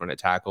a freshman at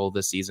tackle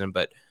this season,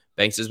 but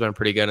Banks has been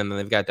pretty good. And then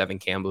they've got Devin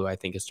Campbell, who I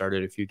think has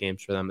started a few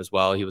games for them as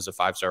well. He was a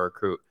 5-star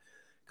recruit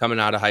coming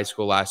out of high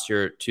school last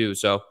year too.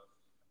 So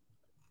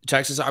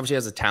Texas obviously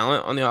has a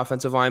talent on the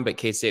offensive line, but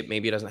K-State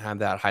maybe doesn't have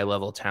that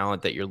high-level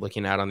talent that you're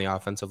looking at on the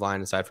offensive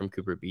line, aside from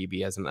Cooper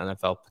Beebe as an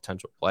NFL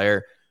potential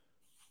player.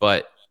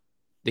 But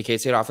the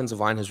K-State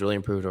offensive line has really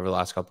improved over the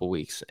last couple of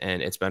weeks,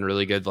 and it's been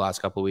really good the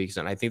last couple of weeks,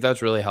 and I think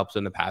that's really helped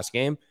in the pass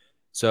game.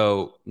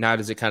 So now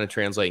does it kind of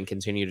translate and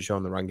continue to show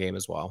in the run game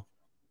as well?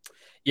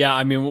 Yeah,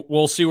 I mean,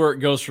 we'll see where it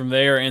goes from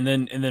there, and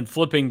then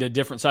flipping to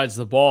different sides of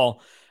the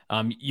ball.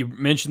 You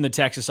mentioned the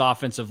Texas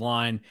offensive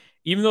line.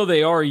 Even though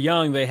they are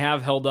young, they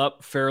have held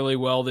up fairly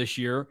well this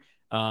year.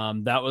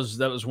 That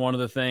was one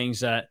of the things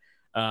that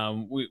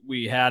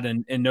we had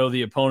and know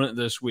the opponent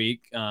this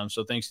week.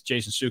 So thanks to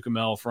Jason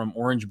Sukamel from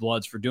Orange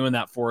Bloods for doing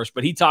that for us.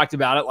 But he talked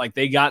about it like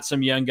they got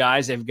some young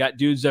guys. They've got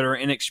dudes that are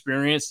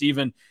inexperienced,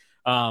 even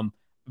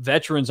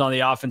veterans on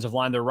the offensive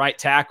line. Their right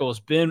tackle has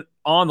been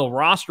on the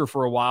roster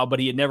for a while, but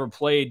he had never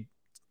played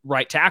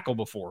right tackle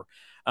before.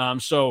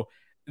 So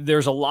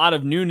there's a lot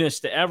of newness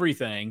to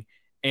everything,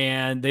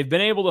 and they've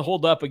been able to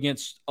hold up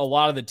against a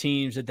lot of the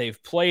teams that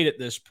they've played at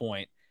this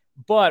point.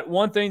 But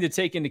one thing to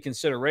take into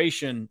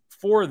consideration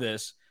for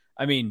this,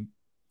 I mean,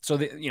 so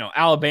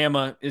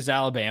Alabama is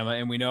Alabama,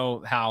 and we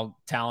know how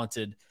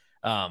talented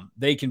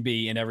they can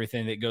be in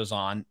everything that goes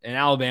on. And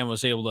Alabama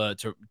was able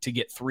to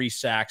get 3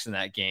 sacks in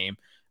that game,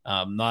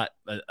 not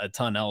a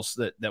ton else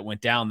that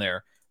went down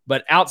there.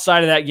 But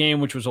outside of that game,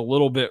 which was a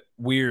little bit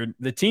weird,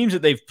 the teams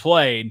that they've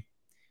played,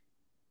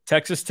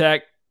 Texas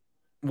Tech,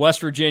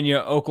 West Virginia,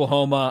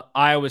 Oklahoma,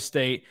 Iowa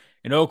State,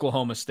 and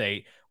Oklahoma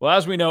State. Well,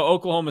 as we know,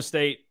 Oklahoma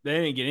State, they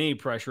didn't get any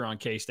pressure on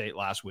K-State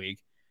last week.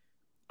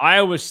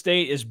 Iowa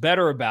State is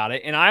better about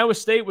it. And Iowa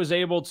State was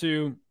able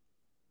to,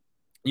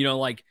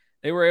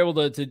 they were able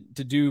to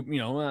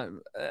do,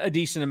 a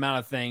decent amount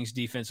of things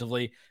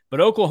defensively.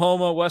 But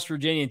Oklahoma, West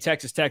Virginia, and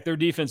Texas Tech, their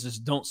defenses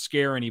don't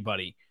scare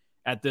anybody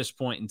at this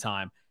point in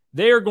time.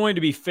 They are going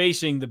to be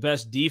facing the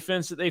best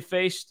defense that they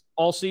faced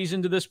all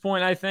season to this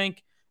point, I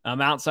think,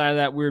 outside of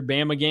that weird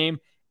Bama game.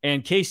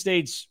 And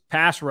K-State's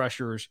pass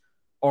rushers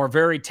are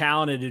very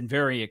talented and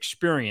very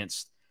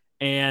experienced.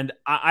 And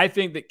I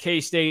think that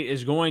K-State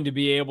is going to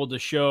be able to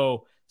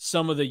show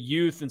some of the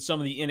youth and some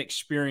of the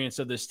inexperience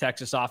of this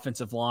Texas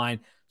offensive line.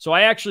 So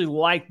I actually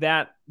like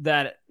that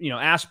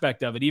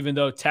aspect of it, even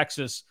though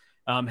Texas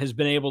has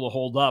been able to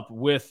hold up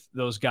with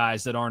those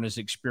guys that aren't as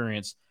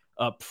experienced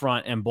up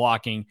front and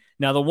blocking.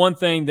 Now, the one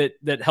thing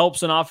that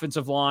helps an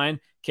offensive line,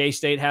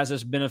 K-State has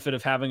this benefit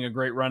of having a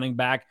great running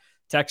back.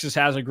 Texas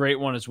has a great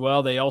one as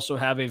well. They also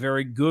have a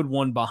very good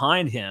one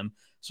behind him.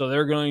 So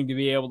they're going to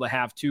be able to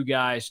have 2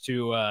 guys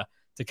to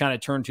kind of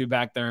turn to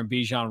back there in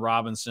Bijan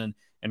Robinson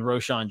and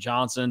Roschon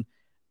Johnson.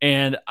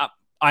 And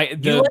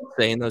you like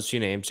saying those 2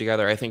 names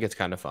together? I think it's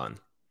kind of fun.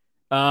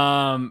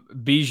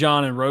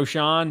 Bijan and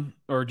Roschon,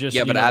 or just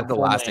but add the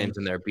last names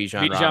in there.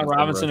 Bijan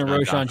Robinson and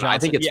Roschon Johnson. I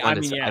think it's fun.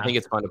 I think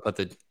it's fun to put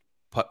the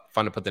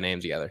fun to put the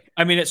names together.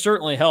 I mean, it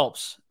certainly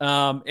helps.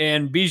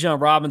 And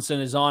Bijan Robinson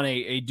is on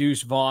a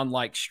Deuce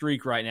Vaughn-like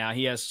streak right now.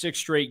 He has 6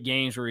 straight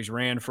games where he's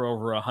ran for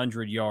over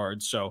 100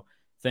 yards. So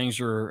things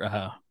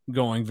are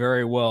going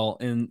very well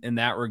in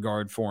that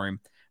regard for him.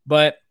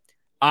 But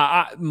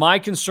my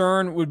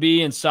concern would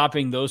be in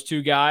stopping those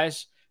two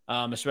guys,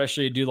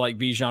 especially a dude like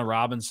Bijan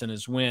Robinson,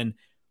 is when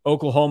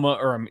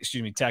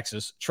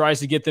Texas tries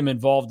to get them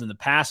involved in the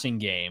passing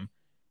game.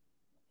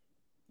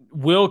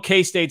 Will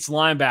K-State's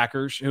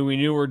linebackers, who we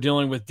knew were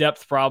dealing with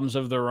depth problems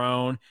of their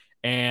own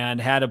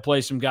and had to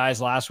play some guys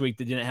last week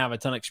that didn't have a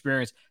ton of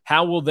experience,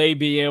 how will they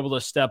be able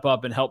to step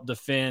up and help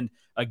defend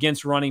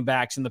against running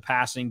backs in the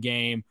passing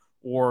game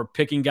or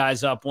picking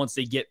guys up once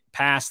they get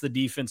past the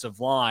defensive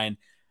line?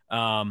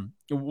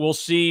 We'll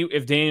see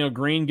if Daniel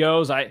Green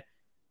goes. I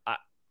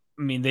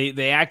mean,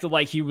 they acted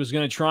like he was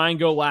going to try and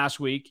go last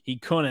week. He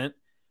couldn't.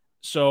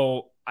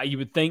 So you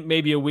would think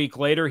maybe a week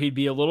later he'd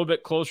be a little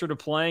bit closer to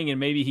playing and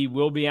maybe he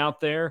will be out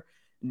there.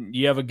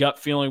 You have a gut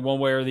feeling one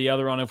way or the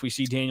other on if we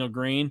see Daniel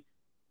Green?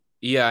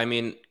 Yeah, I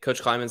mean,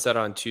 Coach Kleiman said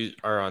on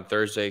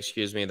Thursday,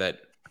 that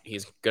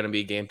he's going to be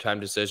a game time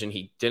decision.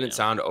 He didn't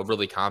sound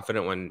overly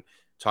confident when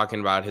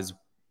talking about his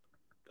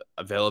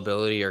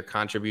availability or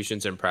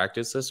contributions in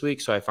practice this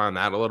week, so I found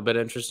that a little bit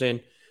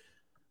interesting.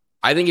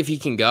 I think if he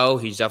can go,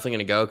 he's definitely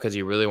going to go because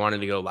he really wanted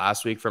to go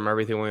last week from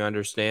everything we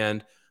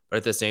understand. But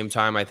at the same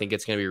time, I think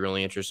it's going to be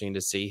really interesting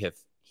to see if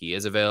he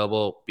is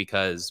available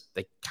because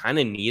they kind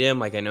of need him.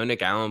 Like I know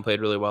Nick Allen played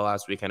really well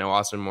last week. I know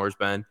Austin Moore's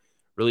been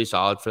really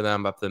solid for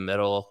them up the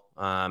middle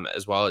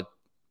as well as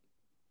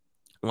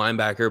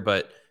linebacker,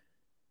 but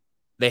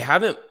they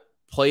haven't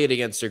played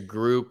against a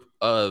group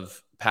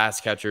of pass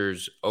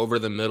catchers over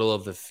the middle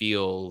of the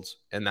field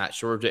in that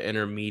short to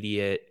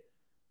intermediate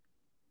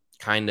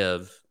kind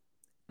of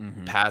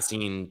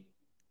passing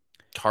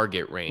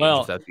target range.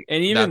 Well, if that's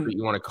what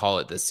you want to call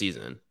it this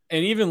season.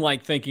 And even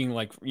like thinking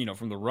like,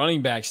 from the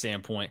running back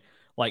standpoint,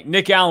 like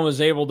Nick Allen was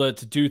able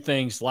to do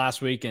things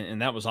last week,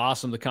 and that was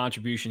awesome. The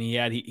contribution he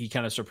had, he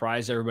kind of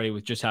surprised everybody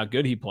with just how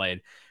good he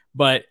played.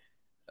 But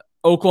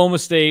Oklahoma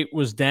State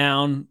was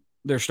down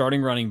their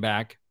starting running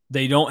back.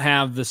 They don't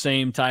have the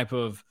same type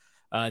of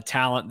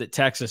talent that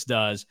Texas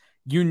does.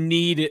 You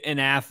need an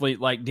athlete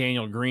like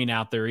Daniel Green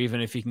out there, even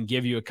if he can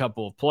give you a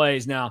couple of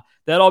plays. Now,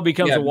 that all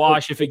becomes a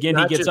wash if, again,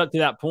 he gets up to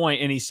that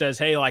point and he says,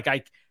 hey, like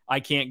I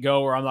can't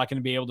go or I'm not going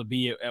to be able to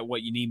be at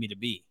what you need me to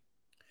be.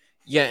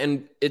 Yeah,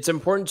 and it's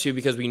important, too,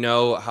 because we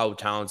know how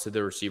talented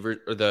the receivers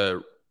or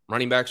the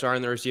running backs are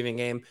in the receiving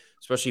game,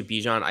 especially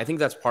Bijan. I think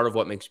that's part of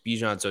what makes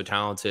Bijan so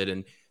talented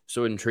and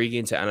so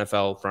intriguing to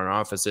NFL front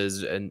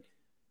offices. And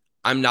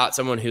I'm not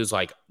someone who's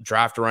like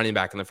draft a running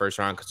back in the first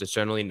round because it's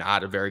generally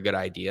not a very good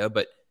idea.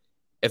 But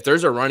if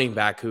there's a running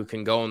back who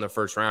can go in the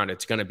first round,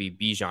 it's going to be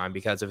Bijan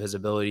because of his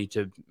ability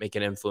to make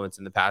an influence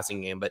in the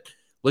passing game. But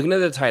looking at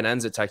the tight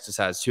ends that Texas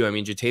has too, I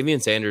mean,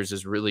 Jatavian Sanders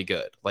is really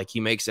good. Like he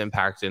makes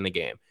impact in the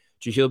game.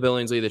 Jahleel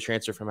Billingsley, the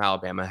transfer from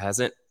Alabama,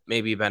 hasn't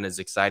maybe been as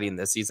exciting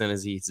this season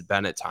as he's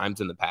been at times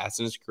in the past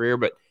in his career.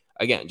 But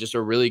again, just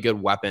a really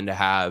good weapon to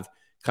have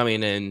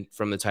coming in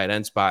from the tight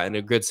end spot and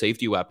a good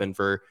safety weapon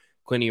for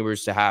Quinn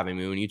Ewers to have. I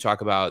mean, when you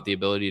talk about the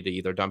ability to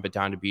either dump it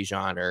down to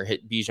Bijan or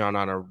hit Bijan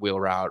on a wheel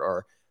route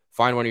or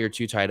find one of your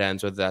two tight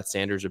ends, whether that's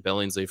Sanders or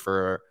Billingsley,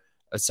 for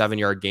a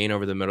 7-yard gain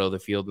over the middle of the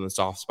field in the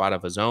soft spot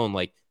of his own,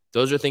 like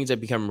those are things that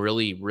become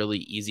really, really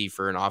easy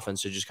for an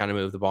offense to just kind of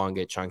move the ball and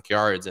get chunk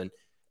yards. And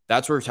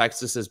that's where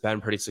Texas has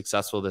been pretty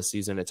successful this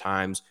season at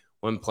times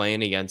when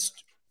playing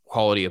against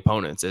quality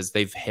opponents, as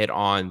they've hit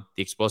on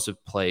the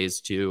explosive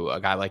plays to a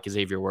guy like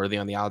Xavier Worthy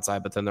on the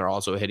outside, but then they're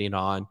also hitting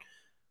on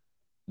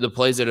the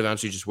plays that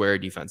eventually just wear a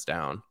defense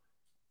down.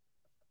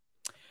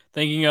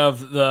 Thinking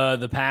of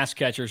the pass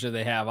catchers that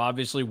they have,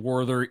 obviously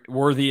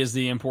Worthy is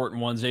the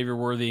important one. Xavier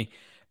Worthy,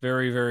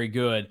 very, very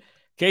good.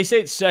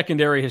 K-State's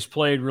secondary has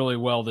played really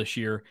well this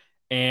year,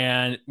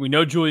 and we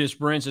know Julius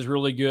Brents is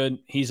really good.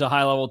 He's a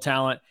high-level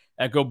talent.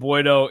 Echo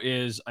Boydo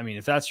is, I mean,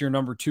 if that's your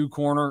number 2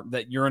 corner,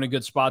 that you're in a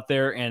good spot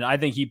there. And I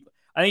think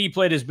he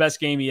played his best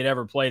game he had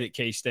ever played at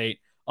K-State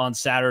on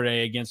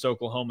Saturday against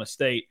Oklahoma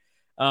State.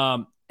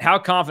 How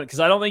confident,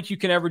 because I don't think you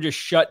can ever just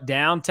shut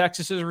down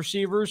Texas's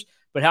receivers,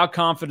 but how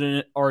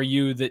confident are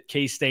you that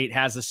K-State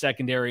has a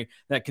secondary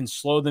that can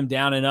slow them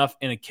down enough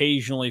and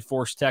occasionally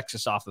force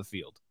Texas off the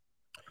field?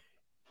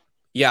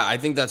 Yeah, I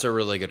think that's a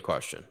really good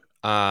question.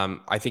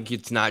 I think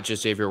it's not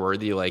just Xavier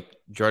Worthy, like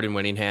Jordan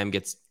Whittingham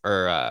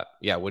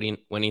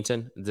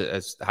Whittington,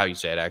 that's how you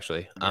say it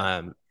actually,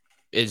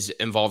 is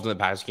involved in the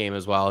pass game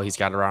as well. He's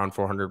got around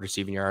 400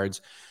 receiving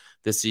yards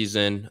this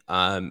season.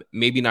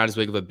 Maybe not as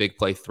big of a big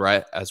play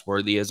threat as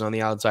Worthy is on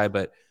the outside,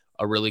 but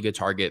a really good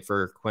target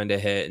for Quinn to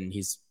hit, and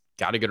he's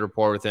got a good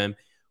rapport with him.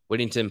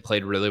 Whittington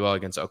played really well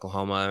against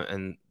Oklahoma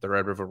and the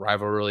Red River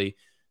rivalry.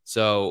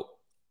 So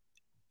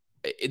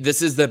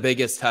this is the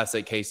biggest test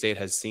that K-State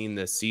has seen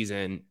this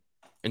season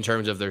in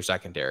terms of their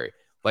secondary.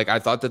 Like, I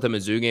thought that the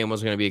Mizzou game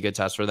was going to be a good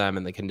test for them,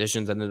 and the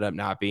conditions ended up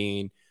not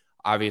being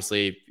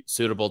obviously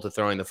suitable to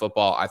throwing the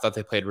football. I thought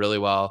they played really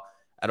well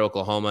at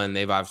Oklahoma, and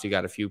they've obviously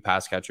got a few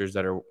pass catchers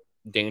that are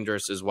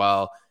dangerous as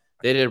well.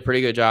 They did a pretty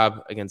good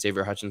job against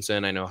Xavier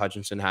Hutchinson. I know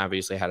Hutchinson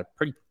obviously had a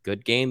pretty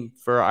good game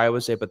for Iowa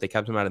State, but they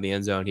kept him out of the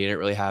end zone. He didn't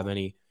really have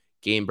any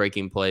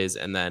game-breaking plays.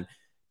 And then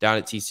down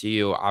at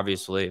TCU,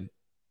 obviously,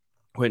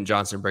 Quentin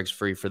Johnson breaks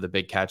free for the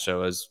big catch. So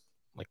it was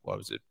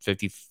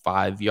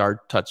 55-yard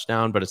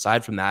touchdown. But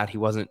aside from that, he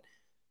wasn't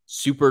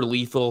super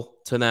lethal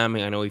to them.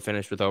 I know he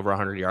finished with over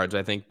 100 yards,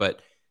 I think.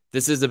 But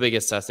this is the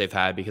biggest test they've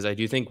had because I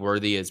do think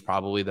Worthy is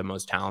probably the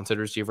most talented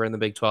receiver in the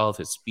Big 12.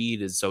 His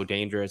speed is so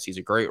dangerous. He's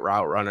a great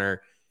route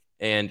runner.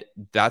 And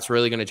that's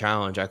really going to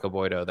challenge Echo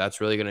Boydo. That's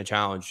really going to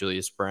challenge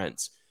Julius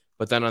Brents.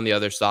 But then on the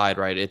other side,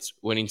 right, it's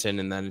Winnington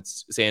and then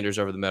it's Sanders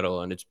over the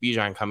middle and it's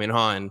Bijan coming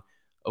on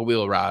a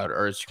wheel route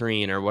or a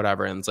screen or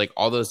whatever. And it's like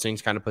all those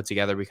things kind of put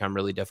together become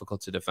really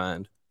difficult to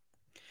defend.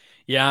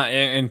 Yeah,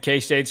 and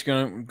K-State's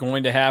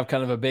going to have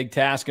kind of a big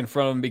task in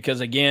front of them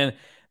because, again,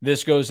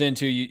 this goes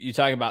into, you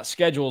talk about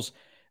schedules.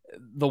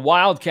 The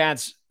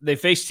Wildcats, they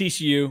face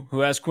TCU,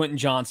 who has Quentin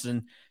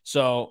Johnson.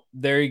 So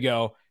there you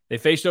go. They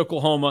faced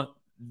Oklahoma.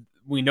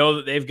 We know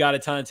that they've got a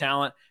ton of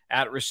talent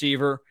at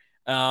receiver.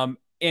 And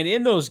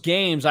in those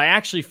games, I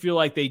actually feel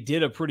like they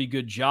did a pretty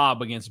good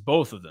job against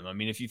both of them. I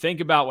mean, if you think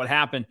about what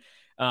happened,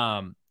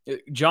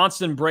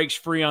 Johnson breaks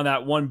free on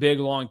that one big,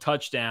 long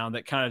touchdown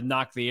that kind of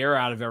knocked the air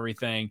out of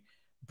everything.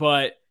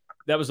 But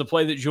that was the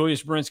play that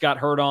Julius Brents got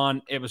hurt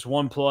on. It was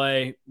one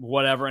play,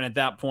 whatever. And at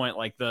that point,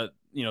 like the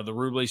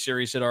Rubley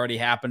series had already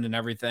happened and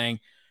everything.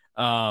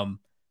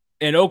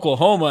 In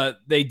Oklahoma,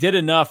 they did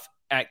enough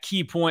at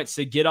key points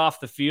to get off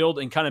the field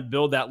and kind of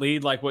build that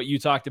lead, like what you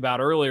talked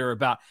about earlier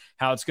about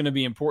how it's going to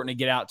be important to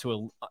get out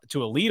to a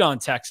lead on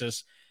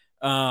Texas.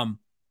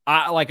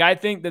 I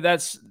think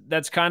that's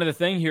kind of the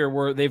thing here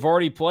where they've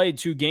already played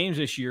 2 games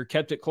this year,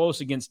 kept it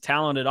close against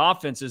talented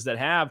offenses that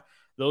have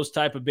those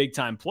type of big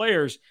time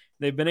players.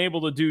 They've been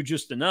able to do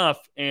just enough.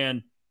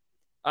 And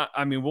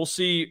I mean, we'll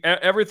see.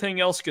 Everything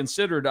else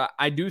considered,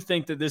 I do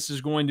think that this is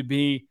going to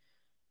be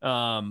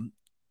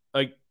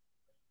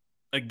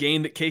a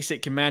game that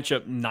K-State can match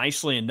up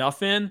nicely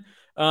enough in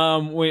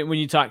when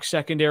you talk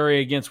secondary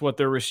against what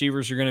their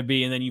receivers are going to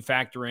be. And then you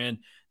factor in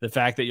the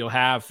fact that you'll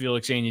have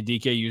Felix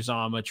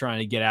Anyadike-Uzama trying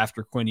to get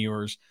after Quinn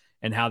Ewers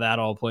and how that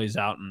all plays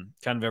out and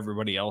kind of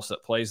everybody else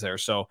that plays there.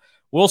 So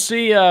we'll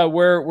see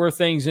where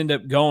things end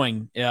up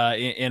going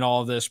in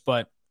all of this.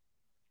 But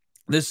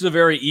this is a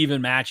very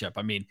even matchup.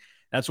 I mean,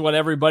 that's what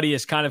everybody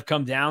has kind of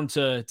come down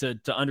to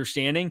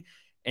understanding.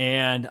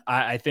 And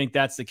I think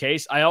that's the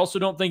case. I also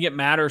don't think it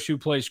matters who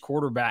plays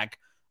quarterback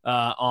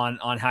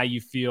on how you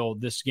feel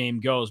this game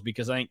goes,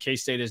 because I think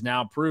K-State has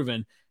now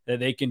proven that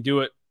they can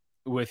do it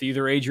with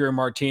either Adrian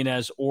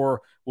Martinez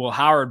or Will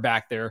Howard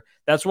back there.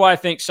 That's why I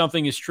think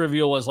something as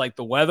trivial as like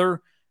the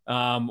weather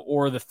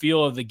or the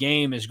feel of the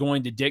game is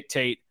going to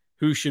dictate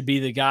who should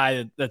be the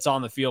guy that's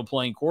on the field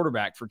playing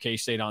quarterback for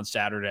K-State on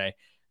Saturday.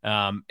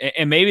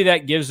 And maybe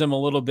that gives them a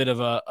little bit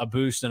of a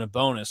boost and a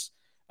bonus.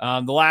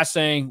 The last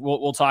thing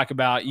we'll talk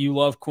about, you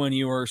love Quinn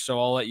Ewers, so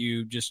I'll let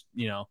you just,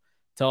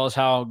 tell us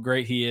how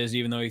great he is,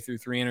 even though he threw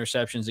 3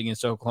 interceptions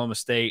against Oklahoma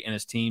State and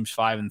his team's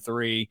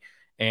 5-3,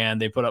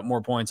 and they put up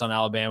more points on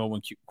Alabama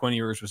when Quinn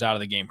Ewers was out of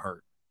the game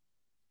hurt.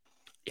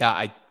 Yeah,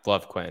 I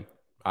love Quinn.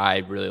 I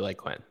really like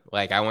Quinn.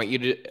 Like, I want you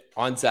to,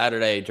 on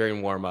Saturday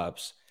during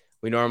warm-ups,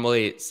 we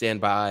normally stand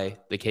by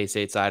the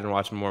K-State side and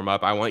watch him warm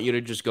up. I want you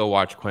to just go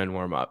watch Quinn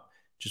warm up.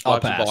 Just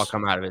watch the ball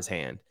come out of his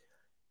hand.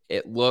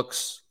 It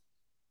looks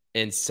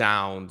and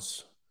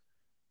sounds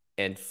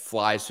and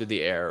flies through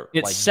the air.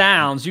 It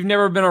sounds. You've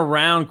never been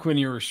around Quinn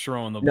Ewers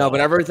throwing the ball. No, but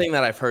everything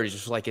that I've heard is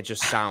just like it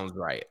just sounds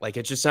right. Like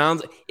it just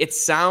sounds. It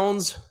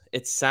sounds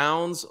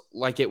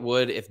like it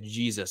would if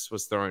Jesus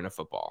was throwing a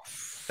football.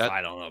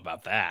 I don't know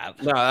about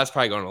that. No, that's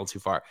probably going a little too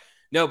far.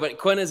 No, but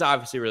Quinn is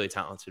obviously really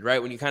talented,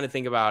 right? When you kind of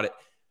think about it,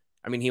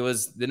 I mean, he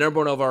was the number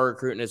 1 overall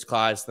recruit in his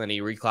class. Then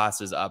he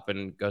reclasses up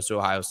and goes to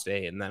Ohio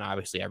State. And then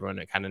obviously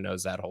everyone kind of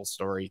knows that whole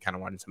story. He kind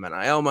of wanted some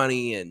NIL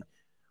money and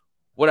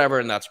whatever,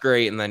 and that's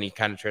great. And then he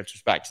kind of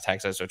transfers back to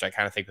Texas, which I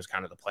kind of think was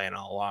kind of the plan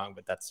all along.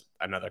 But that's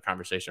another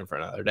conversation for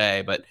another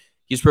day. But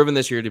he's proven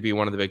this year to be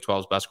one of the Big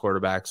 12's best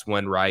quarterbacks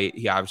when right.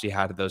 He obviously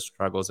had those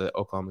struggles at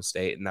Oklahoma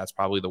State, and that's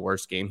probably the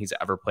worst game he's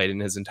ever played in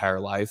his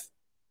entire life.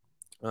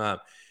 He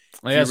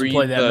hasn't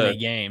played that many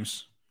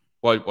games.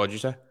 What'd you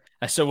say?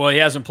 I said, well, he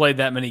hasn't played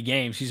that many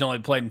games. He's only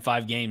played in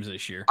 5 games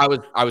this year. I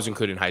was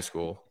including high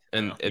school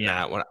in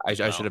that one. I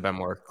should have been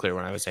more clear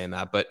when I was saying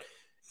that. But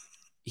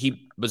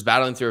he was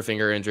battling through a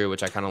finger injury,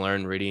 which I kind of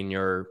learned reading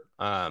your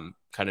kind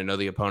of know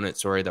the opponent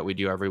story that we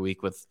do every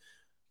week with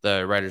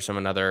the writers from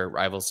another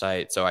rival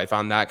site. So I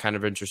found that kind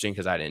of interesting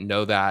because I didn't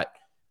know that.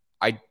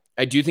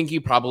 I do think he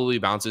probably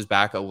bounces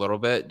back a little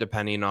bit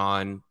depending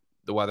on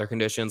the weather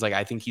conditions. Like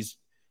I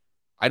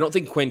don't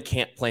think Quinn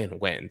can't play in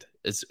wind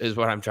is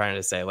what I'm trying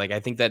to say. Like,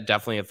 I think that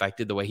definitely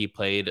affected the way he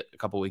played a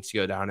couple weeks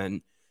ago down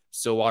in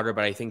Stillwater,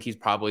 but I think he's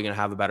probably going to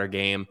have a better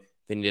game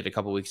than he did a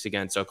couple weeks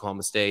against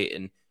Oklahoma State.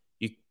 And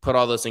you put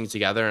all those things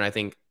together, and I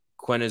think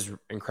Quinn is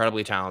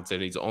incredibly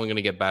talented. He's only going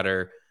to get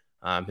better.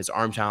 His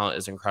arm talent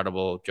is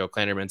incredible. Joe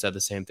Klanderman said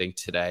the same thing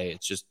today.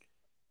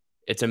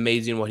 It's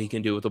amazing what he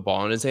can do with the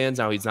ball in his hands.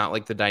 Now, he's not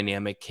like the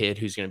dynamic kid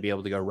who's going to be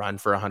able to go run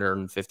for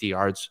 150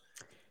 yards.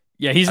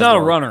 Yeah, he's not a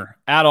runner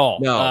at all.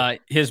 No,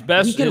 His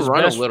he can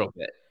run a little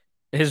bit.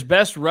 His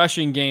best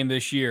rushing game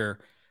this year,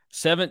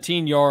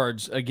 17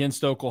 yards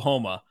against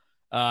Oklahoma.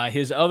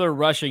 His other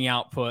rushing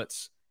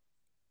outputs,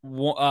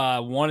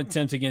 one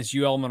attempt against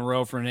UL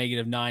Monroe for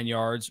 -9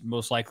 yards,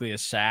 most likely a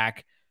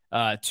sack.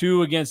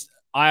 Two against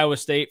Iowa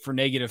State for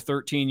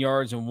 -13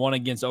 yards, and one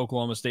against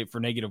Oklahoma State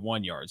for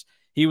 -1 yards.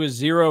 He was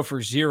 0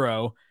 for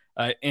 0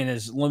 in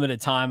his limited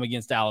time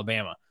against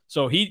Alabama.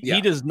 So he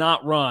does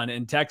not run,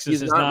 and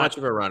Texas is not much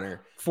of a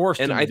runner.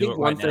 Forced and him I to do think it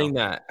one right thing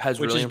now, that has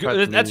which really is impressed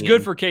good. me, That's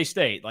good for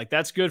K-State. Like,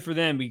 that's good for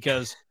them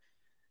because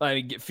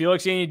like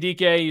Felix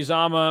Anudike,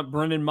 Uzama,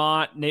 Brendan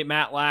Mott, Nate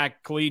Matlack,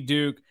 Khalid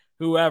Duke,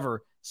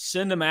 whoever,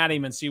 send them at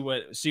him and see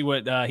what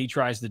he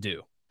tries to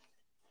do.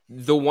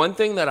 The one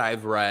thing that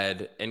I've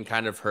read and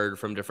kind of heard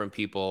from different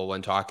people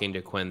when talking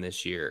to Quinn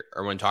this year,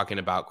 or when talking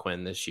about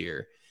Quinn this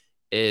year,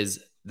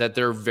 is that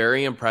they're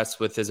very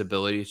impressed with his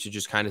ability to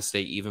just kind of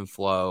stay even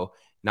flow,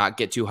 not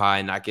get too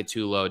high, not get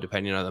too low,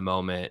 depending on the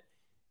moment,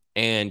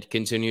 and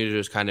continue to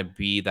just kind of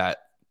be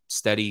that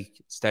steady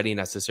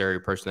necessary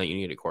person that you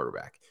need at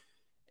quarterback.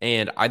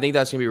 And I think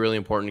that's going to be really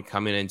important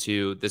coming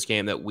into this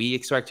game that we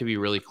expect to be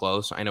really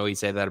close. I know we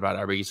say that about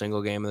every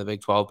single game in the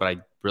Big 12, but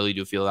I really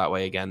do feel that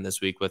way again this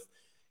week with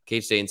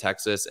K-State and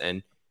Texas.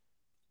 And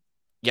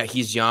yeah,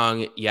 he's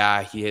young.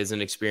 Yeah, he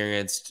isn't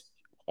experienced,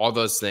 all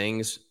those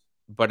things.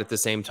 But at the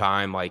same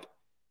time, like,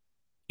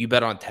 you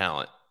bet on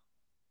talent.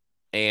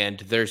 And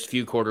there's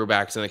few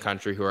quarterbacks in the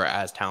country who are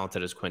as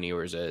talented as Quinn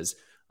Ewers is,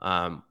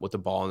 with the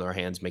ball in their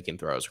hands, making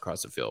throws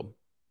across the field.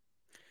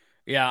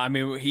 Yeah, I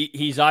mean,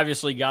 he's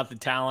obviously got the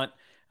talent.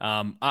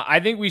 I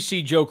think we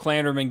see Joe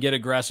Klanderman get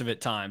aggressive at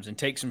times and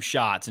take some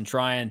shots and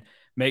try and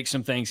make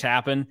some things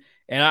happen.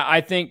 And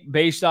I think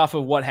based off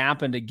of what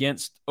happened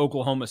against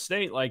Oklahoma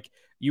State, like,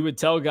 you would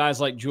tell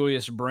guys like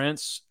Julius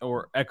Brents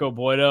or Echo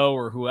Boydo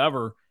or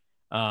whoever,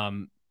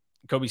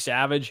 Kobe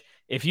Savage,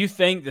 if you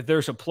think that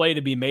there's a play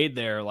to be made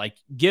there, like,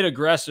 get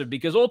aggressive,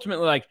 because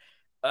ultimately, like,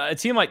 a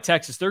team like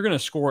Texas, they're going to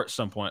score at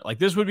some point. Like,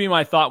 this would be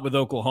my thought with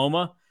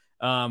Oklahoma.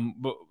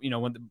 But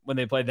when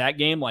they played that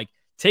game, like,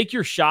 take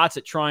your shots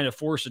at trying to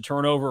force a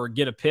turnover or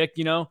get a pick,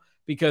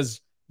 because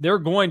they're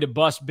going to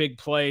bust big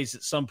plays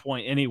at some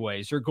point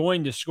anyways. They're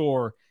going to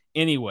score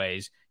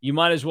anyways. You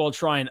might as well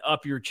try and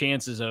up your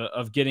chances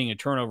of getting a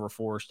turnover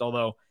forced,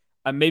 although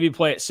maybe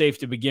play it safe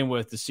to begin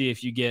with to see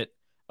if you get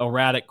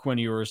erratic Quinn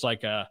Ewers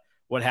like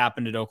what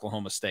happened at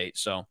Oklahoma State.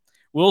 So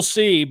we'll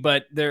see,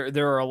 but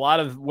there are a lot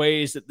of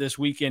ways that this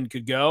weekend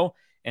could go,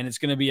 and it's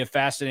going to be a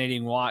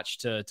fascinating watch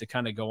to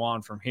kind of go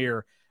on from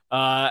here.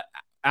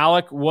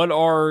 Alec, what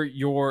are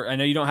I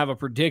know you don't have a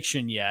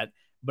prediction yet,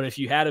 but if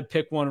you had to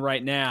pick one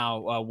right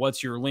now,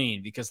 what's your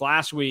lean? Because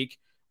last week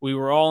we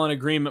were all in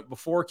agreement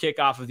before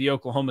kickoff of the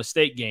Oklahoma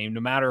State game,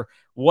 no matter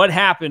what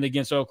happened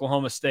against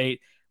Oklahoma State,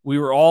 we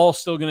were all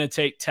still going to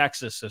take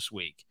Texas this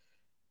week.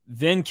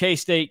 Then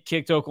K-State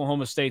kicked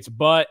Oklahoma State's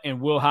butt, and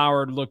Will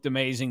Howard looked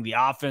amazing. The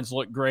offense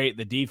looked great.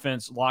 The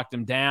defense locked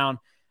him down,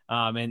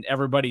 and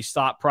everybody's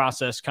thought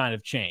process kind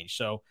of changed.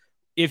 So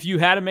if you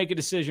had to make a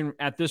decision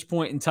at this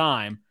point in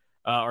time,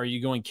 are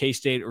you going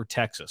K-State or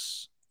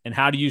Texas? And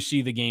how do you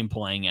see the game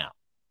playing out?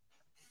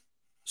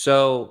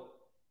 So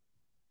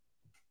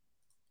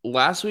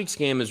last week's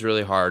game is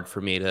really hard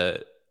for me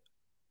to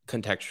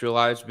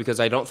contextualize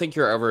because I don't think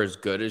you're ever as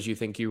good as you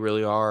think you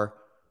really are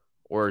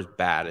or as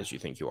bad as you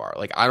think you are.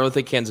 Like, I don't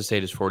think Kansas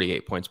State is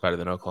 48 points better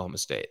than Oklahoma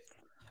State.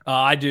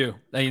 I do.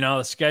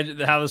 The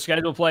schedule, how the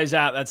schedule plays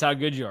out, that's how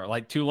good you are.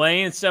 Like,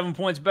 Tulane is 7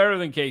 points better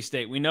than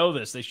K-State. We know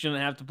this. They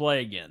shouldn't have to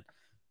play again.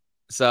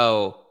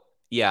 So,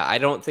 yeah, I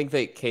don't think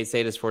that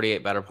K-State is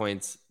 48 better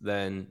points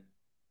than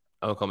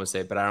Oklahoma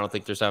State, but I don't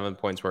think they're 7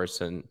 points worse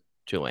than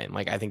Tulane.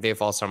 Like, I think they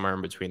fall somewhere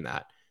in between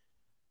that.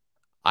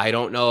 I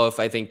don't know if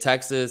I think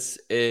Texas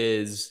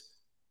is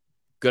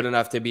good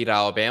enough to beat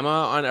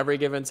Alabama on every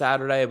given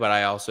Saturday, but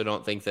I also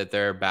don't think that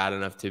they're bad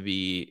enough to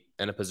be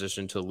in a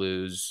position to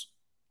lose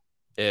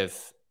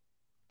if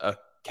a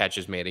catch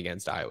is made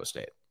against Iowa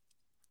State.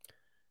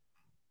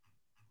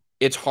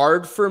 It's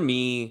hard for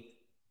me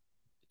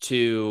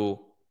to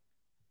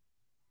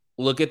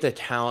look at the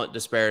talent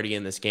disparity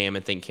in this game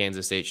and think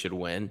Kansas State should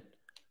win,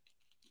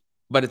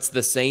 but it's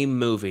the same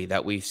movie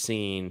that we've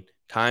seen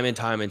time and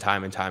time and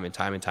time and time and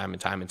time and time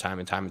and time and time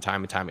and time and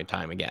time and time and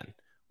time again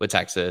with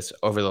Texas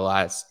over the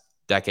last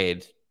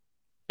decade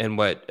and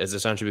what has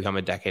essentially become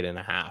a decade and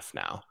a half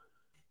now.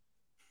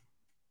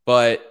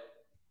 But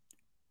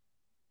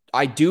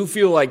I do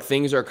feel like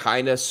things are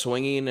kind of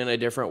swinging in a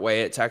different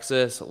way at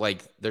Texas.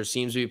 Like, there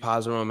seems to be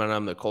positive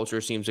momentum. The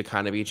culture seems to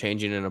kind of be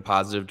changing in a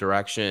positive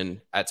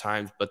direction at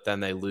times, but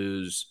then they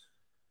lose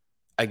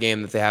a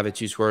game that they have a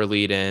 2-score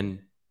lead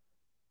in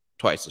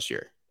twice this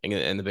year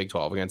in the Big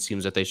 12 against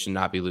teams that they should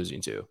not be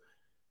losing to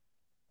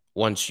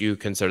once you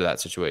consider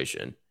that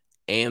situation.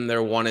 And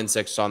they're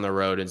 1-6 on the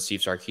road in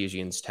Steve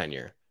Sarkisian's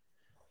tenure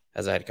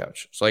as a head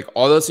coach. So, like,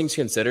 all those things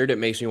considered, it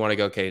makes me want to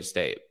go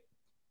K-State.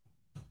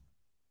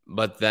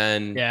 But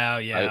then,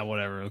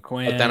 whatever.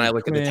 But then I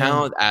look at the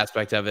talent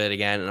aspect of it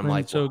again, and I'm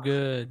like, so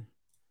good.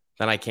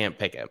 Then I can't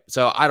pick him.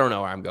 So I don't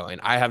know where I'm going.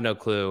 I have no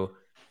clue.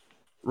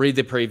 Read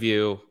the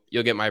preview.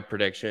 You'll get my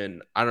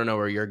prediction. I don't know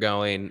where you're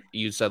going.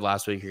 You said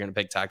last week you're going to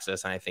pick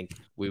Texas, and I think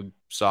we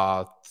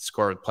saw the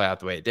score play out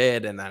the way it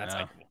did, and then it's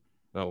like,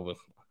 oh,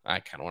 I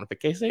kind of want to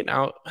pick K-State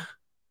now.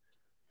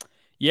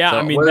 Yeah, so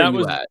I mean,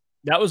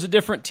 that was a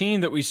different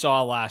team that we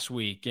saw last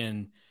week,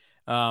 and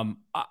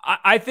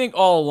I think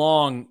all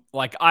along,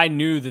 like, I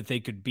knew that they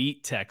could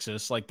beat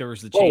Texas. Like, there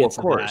was the chance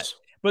of that.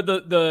 But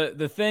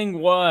the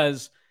thing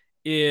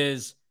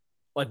is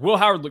like, Will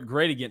Howard looked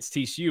great against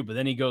TCU, but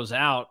then he goes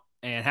out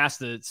and has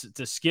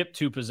to skip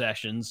 2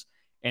 possessions,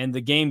 and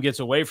the game gets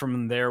away from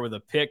him there with a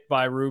pick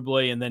by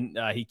Rubley, and then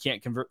he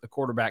can't convert the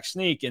quarterback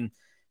sneak. And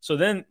so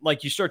then,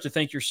 like, you start to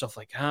think to yourself,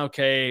 like,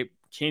 okay,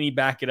 can he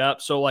back it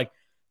up? So, like,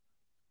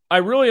 I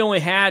really only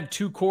had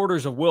 2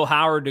 quarters of Will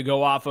Howard to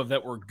go off of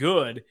that were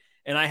good,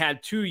 and I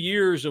had 2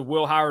 years of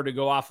Will Howard to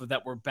go off of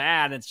that were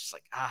bad. And it's just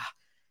like,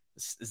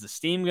 is the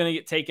steam going to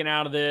get taken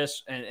out of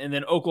this? And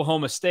then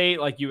Oklahoma State,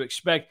 like you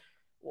expect,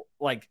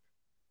 like,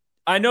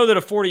 I know that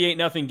a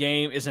 48-0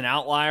 game is an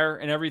outlier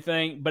and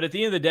everything, but at the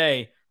end of the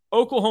day,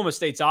 Oklahoma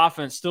State's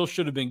offense still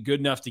should have been good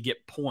enough to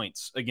get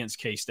points against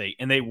K-State,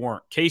 and they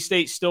weren't.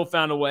 K-State still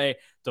found a way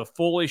to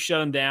fully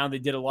shut them down. They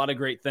did a lot of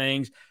great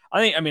things.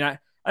 I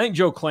think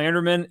Joe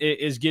Klanderman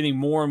is getting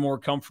more and more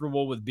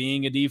comfortable with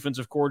being a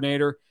defensive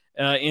coordinator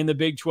in the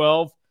Big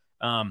 12,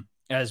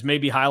 as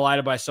maybe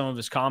highlighted by some of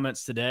his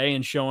comments today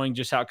and showing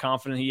just how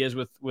confident he is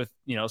with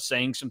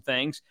saying some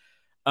things.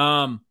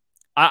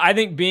 I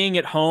think being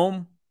at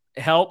home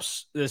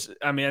helps this.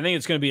 I mean, I think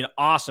it's going to be an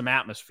awesome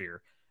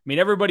atmosphere. I mean,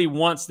 everybody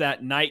wants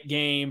that night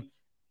game,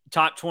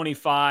 top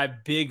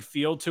 25, big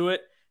feel to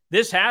it.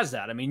 This has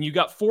that. I mean, you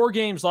got 4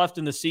 games left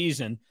in the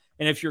season,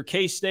 and if you're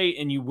K-State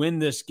and you win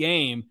this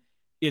game,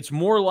 it's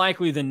more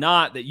likely than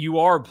not that you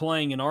are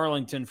playing in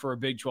Arlington for a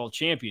Big 12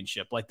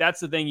 championship. Like,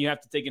 that's the thing you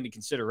have to take into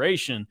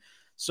consideration.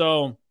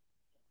 So,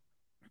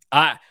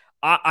 I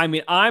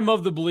mean, I'm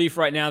of the belief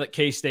right now that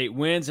K-State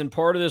wins, and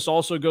part of this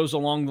also goes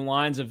along the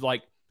lines of,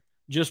 like,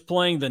 just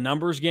playing the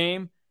numbers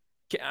game.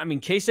 I mean,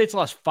 K-State's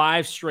lost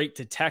 5 straight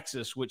to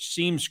Texas, which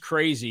seems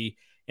crazy,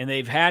 and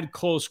they've had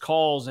close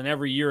calls in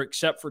every year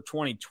except for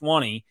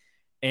 2020,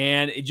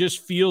 and it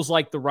just feels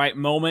like the right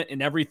moment,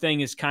 and everything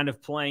is kind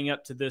of playing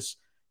up to this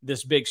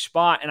big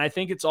spot. And I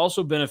think it's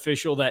also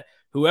beneficial that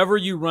whoever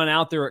you run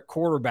out there at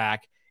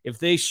quarterback, if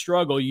they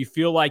struggle, you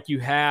feel like you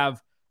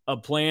have a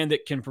plan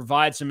that can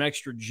provide some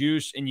extra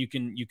juice, and you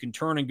can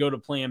turn and go to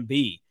plan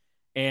B.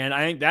 And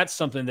I think that's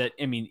something that,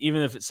 I mean,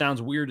 even if it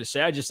sounds weird to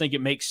say, I just think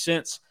it makes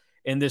sense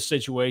in this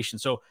situation.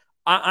 So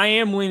I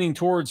am leaning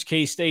towards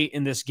K-State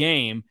in this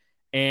game.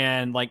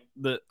 And like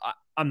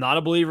I'm not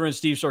a believer in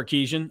Steve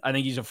Sarkisian. I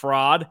think he's a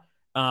fraud.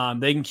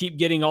 They can keep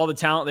getting all the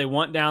talent they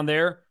want down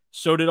there.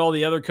 So did all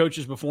the other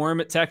coaches before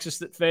him at Texas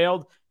that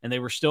failed, and they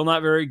were still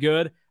not very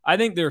good. I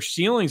think their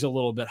ceiling's a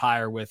little bit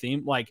higher with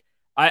him. Like,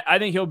 I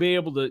think he'll be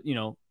able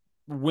to,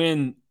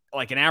 win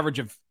like an average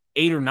of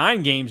 8 or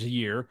 9 games a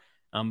year.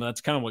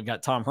 That's kind of what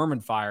got Tom Herman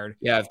fired.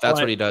 Yeah, if that's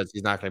what he does,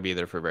 he's not going to be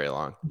there for very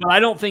long. But I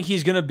don't think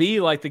he's going to be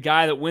like the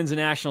guy that wins a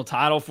national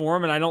title for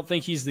him, and I don't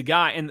think he's the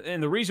guy.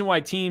 And the reason why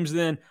teams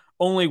then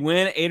only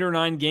win 8 or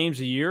 9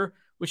 games a year,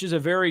 which is a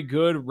very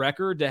good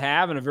record to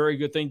have and a very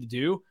good thing to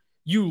do,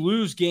 you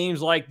lose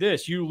games like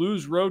this. You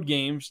lose road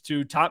games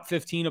to top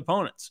 15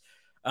 opponents.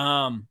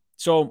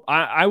 So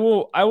I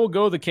will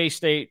go the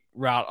K-State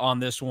route on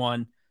this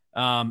one.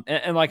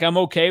 And like, I'm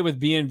okay with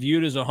being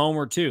viewed as a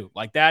homer too.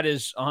 Like, that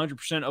is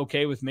 100%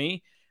 okay with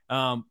me.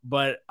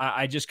 But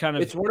I just kind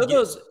of, it's one of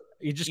those,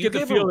 you just get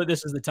the feel that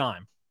this is the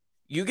time.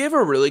 You gave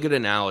a really good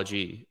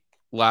analogy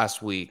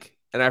last week,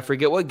 and I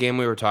forget what game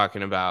we were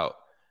talking about,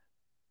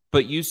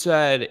 but you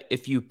said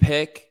if you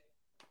pick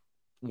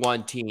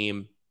one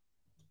team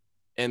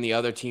and the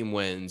other team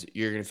wins,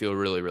 you're going to feel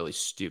really, really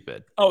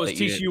stupid. Oh, it's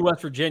TCU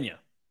West Virginia.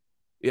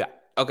 Yeah.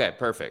 Okay,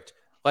 perfect.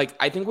 Like,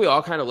 I think we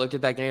all kind of looked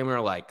at that game and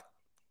were like,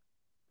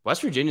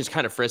 West Virginia's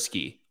kind of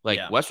frisky. Like,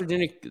 yeah. West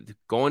Virginia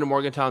going to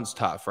Morgantown's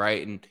tough,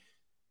 right? And,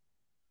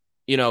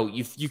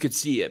 you could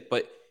see it.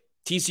 But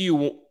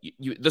TCU,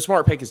 the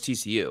smart pick is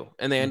TCU.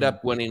 And they end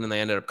up winning and they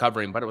ended up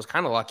covering. But it was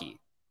kind of lucky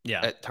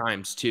at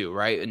times too,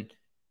 right? And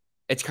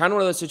it's kind of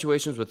one of those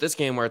situations with this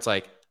game where it's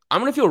like, I'm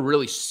going to feel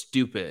really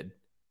stupid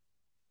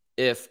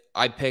if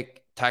I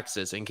pick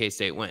Texas and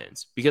K-State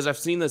wins. Because I've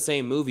seen the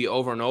same movie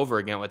over and over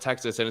again with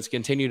Texas, and it's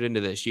continued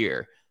into this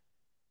year.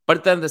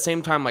 But then at the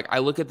same time, like, I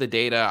look at the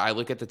data, I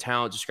look at the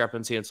talent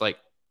discrepancy, and it's like,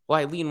 well,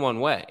 I lean one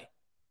way.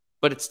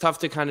 But it's tough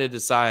to kind of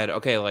decide,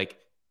 okay, like,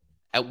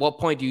 at what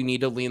point do you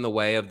need to lean the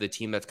way of the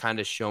team that's kind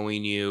of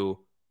showing you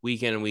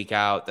week in and week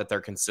out that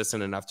they're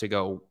consistent enough to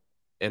go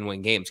and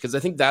win games? Because I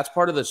think that's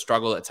part of the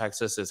struggle that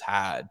Texas has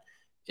had,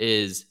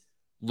 is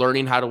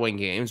learning how to win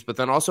games, but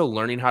then also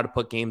learning how to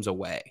put games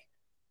away.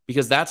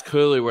 Because that's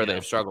clearly where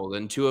they've struggled.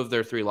 In 2 of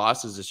their 3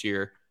 losses this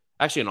year,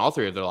 actually in all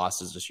 3 of their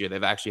losses this year,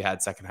 they've actually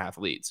had second half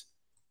leads.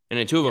 And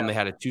in 2 of them, they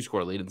had a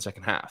 2-score lead in the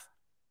second half.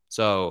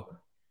 So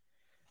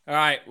All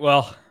right.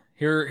 Well,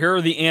 here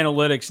are the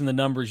analytics and the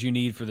numbers you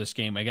need for this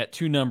game. I got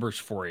two numbers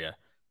for you: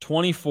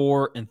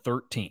 24 and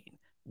 13.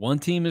 One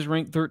team is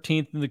ranked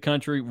 13th in the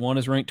country. One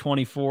is ranked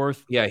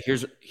 24th. Yeah,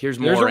 here's There's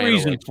more a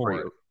reason analytics for for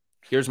it. you.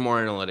 Here's more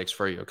analytics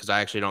for you because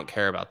I actually don't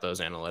care about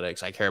those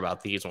analytics. I care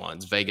about these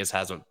ones. Vegas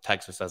has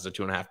Texas as a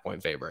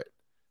 2.5-point favorite.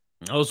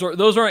 Those are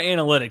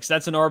analytics.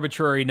 That's an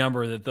arbitrary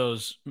number that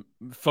those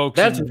folks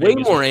That's in way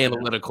Vegas more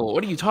analytical.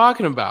 What are you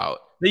talking about?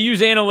 they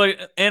use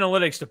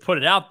analytics to put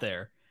it out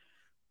there,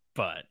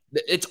 but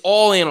It's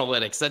all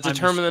analytics that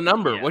determine the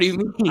number. Yes, What do you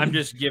mean? I'm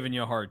just giving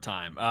you a hard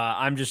time.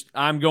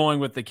 I'm going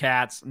with the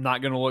Cats. I'm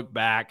not going to look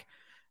back.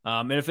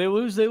 And if they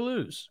lose, they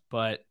lose.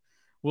 But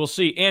we'll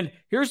see. And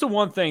here's the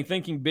one thing: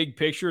 thinking big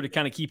picture to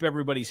kind of keep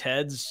everybody's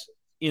heads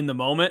in the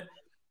moment.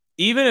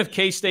 Even if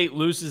K-State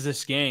loses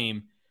this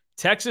game,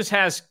 Texas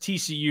has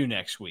TCU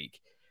next week.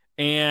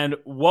 And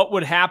what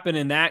would happen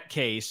in that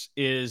case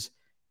is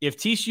if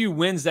TCU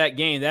wins that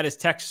game, that is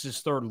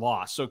Texas's third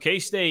loss. So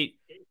K-State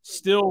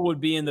still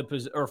would be in the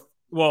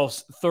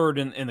third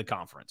in the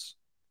conference.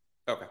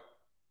 Okay.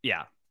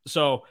 Yeah.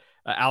 So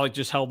Alec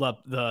just held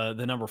up the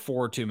number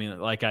 4 to me,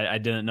 like I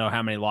didn't know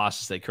how many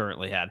losses they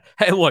currently had.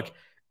 Hey, look,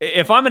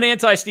 if I'm an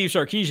anti-Steve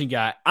Sarkisian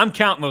guy, I'm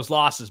counting those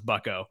losses,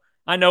 bucko.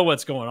 I know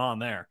what's going on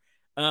there.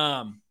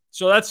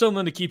 So that's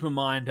something to keep in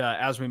mind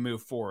as we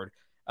move forward.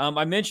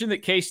 I mentioned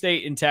that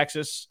K-State in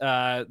Texas,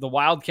 the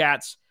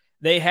Wildcats,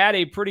 they had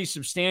a pretty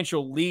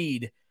substantial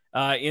lead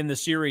in the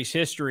series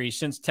history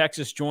since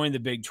Texas joined the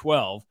Big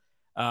 12.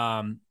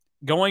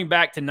 Going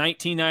back to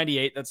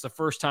 1998, that's the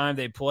first time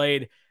they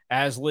played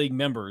as league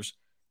members.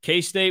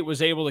 K-State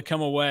was able to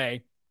come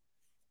away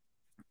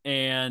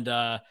and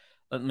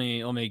let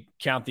me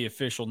count the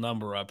official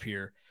number up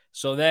here.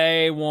 So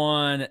they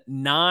won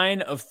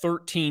 9 of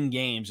 13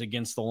 games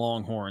against the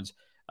Longhorns.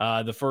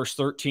 The first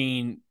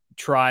 13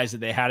 tries that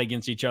they had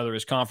against each other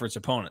as conference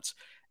opponents.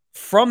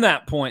 From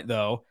that point,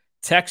 though,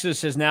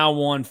 Texas has now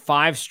won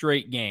 5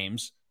 straight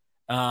games.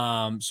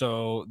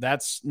 So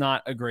that's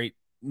not a great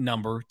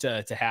number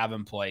to have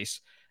in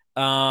place,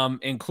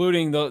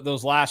 including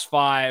those last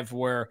 5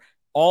 where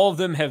all of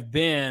them have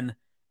been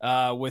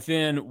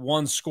within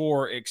one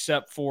score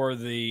except for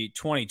the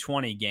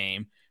 2020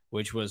 game,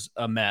 which was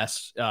a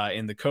mess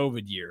in the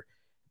COVID year.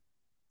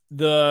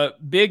 The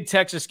big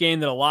Texas game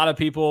that a lot of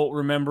people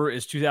remember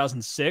is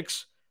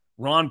 2006.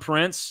 Ron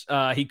Prince,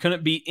 he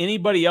couldn't beat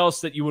anybody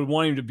else that you would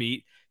want him to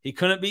beat. He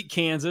couldn't beat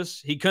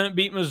Kansas. He couldn't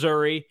beat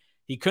Missouri.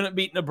 He couldn't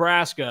beat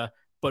Nebraska.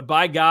 But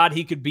by God,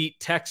 he could beat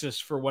Texas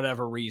for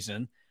whatever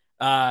reason.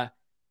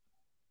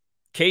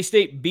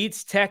 K-State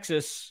beats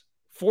Texas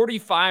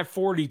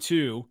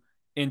 45-42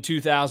 in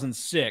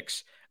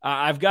 2006.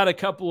 I've got a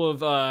couple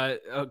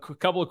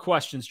of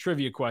questions,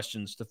 trivia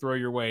questions to throw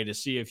your way to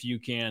see if you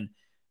can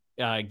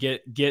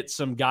get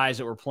some guys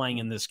that were playing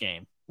in this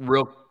game.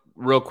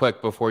 Real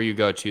quick before you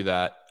go to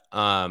that,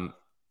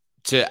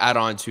 to add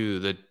on to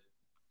the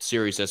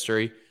series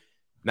history,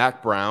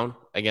 Mac Brown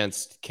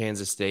against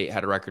Kansas State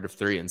had a record of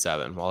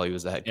 3-7 while he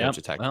was the head coach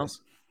of Texas. Well,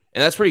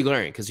 and that's pretty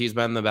glaring because he's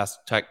been the best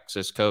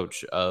Texas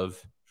coach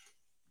of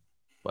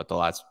the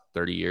last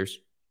 30 years.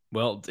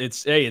 Well,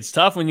 it's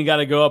tough when you got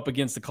to go up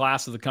against the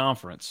class of the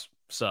conference.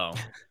 So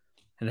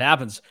it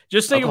happens.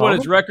 Just think of what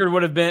his record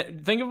would have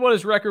been. Think of what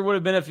his record would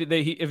have been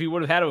if he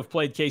would have had to have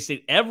played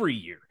K-State every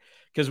year.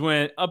 Because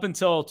when up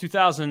until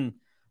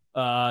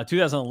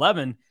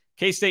 2011,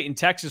 K-State and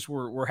Texas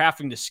were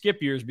having to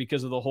skip years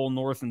because of the whole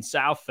North and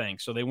South thing.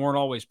 So they weren't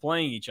always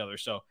playing each other.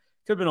 So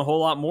could have been a whole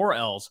lot more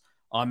L's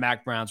on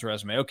Mac Brown's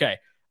resume. Okay.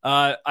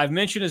 I've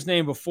mentioned his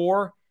name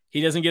before.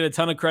 He doesn't get a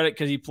ton of credit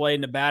because he played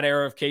in a bad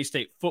era of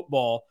K-State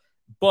football.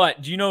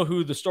 But do you know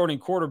who the starting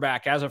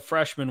quarterback as a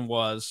freshman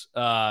was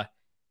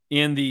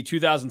in the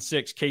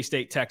 2006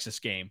 K-State Texas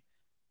game?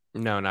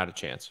 No, not a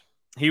chance.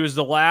 He was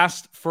the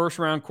last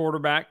first-round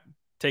quarterback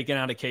taken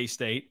out of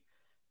K-State.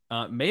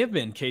 May have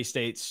been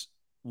K-State's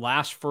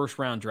last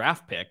first-round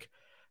draft pick,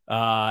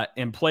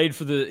 and played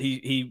for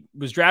he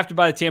was drafted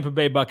by the Tampa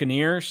Bay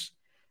Buccaneers,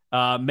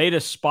 made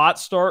a spot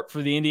start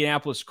for the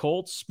Indianapolis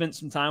Colts, spent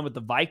some time with the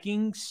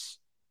Vikings.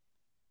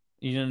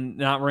 You're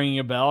not ringing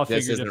a bell?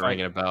 This isn't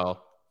ringing a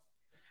bell.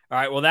 All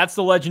right, well, that's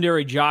the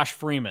legendary Josh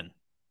Freeman.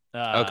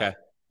 Okay.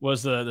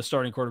 Was the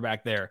starting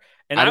quarterback there.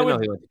 And I didn't know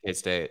he went to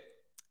K-State.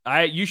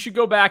 You should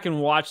go back and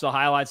watch the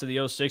highlights of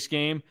the 06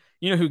 game.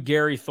 You know who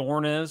Gary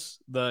Thorne is,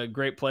 the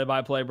great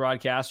play-by-play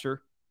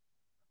broadcaster?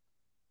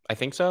 I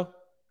think so.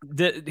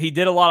 He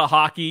did a lot of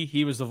hockey.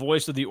 He was the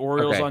voice of the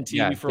Orioles on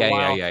TV for a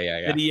while.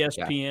 At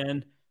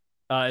ESPN.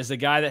 Is the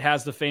guy that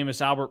has the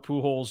famous Albert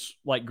Pujols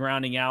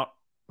grounding out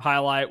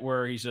highlight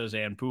where he says,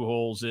 and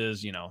Pujols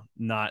is,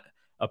 not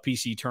a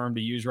PC term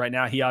to use right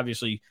now. He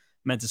obviously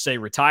meant to say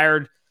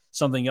retired.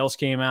 Something else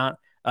came out.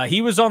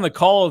 He was on the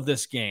call of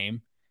this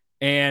game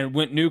and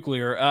went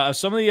nuclear.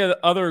 Some of the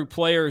other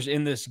players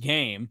in this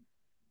game,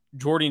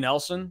 Jordy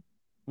Nelson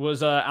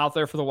was out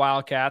there for the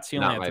Wildcats. He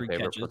only had 3 catches. Not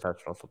my favorite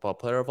professional football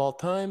player of all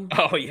time.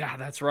 Oh, yeah,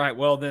 that's right.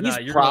 Well, then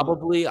he's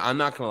probably, I'm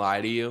not going to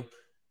lie to you,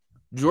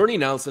 Jordy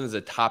Nelson is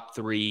a top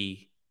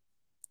 3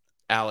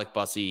 Alec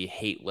Bussey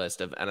hate list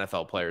of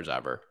NFL players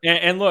ever.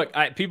 And look,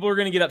 people are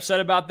going to get upset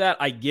about that.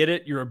 I get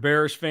it. You're a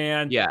Bears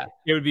fan. Yeah.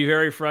 It would be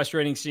very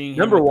frustrating seeing him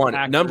Number with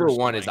the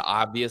one Packers, is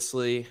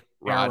obviously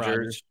Aaron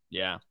Rodgers.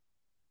 Yeah.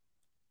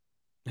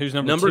 Who's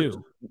number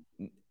two?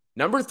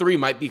 Number 3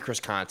 might be Chris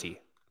Conte.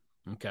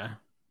 Okay.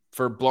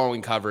 For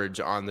blowing coverage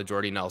on the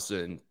Jordy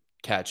Nelson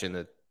catch in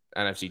the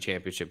NFC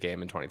Championship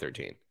game in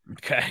 2013.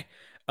 Okay.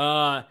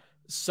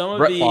 Some of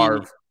Brett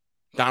Favre,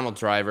 Donald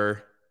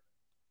Driver.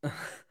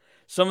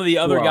 Some of the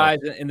other guys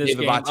in this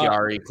David game.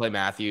 Bakhtiari, Clay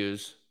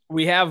Matthews.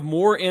 We have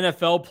more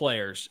NFL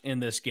players in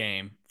this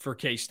game for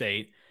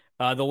K-State.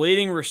 The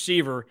leading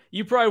receiver,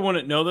 you probably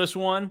wouldn't know this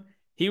one.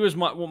 He was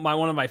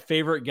one of my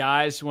favorite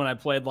guys when I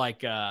played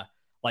like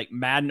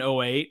Madden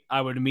 08.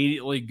 I would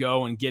immediately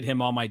go and get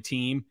him on my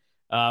team.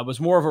 Was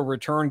more of a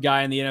return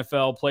guy in the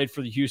NFL, played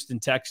for the Houston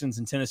Texans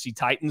and Tennessee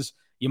Titans.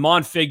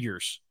 Yamon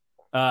Figures.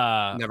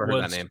 Never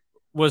heard that name.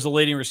 Was the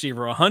leading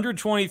receiver.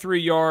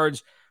 123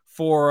 yards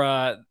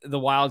for the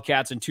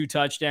Wildcats and 2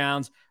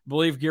 touchdowns. I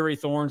believe Gary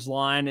Thorne's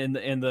line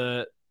in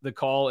the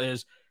call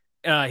is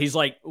he's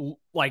like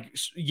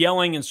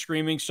yelling and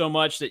screaming so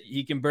much that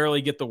he can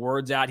barely get the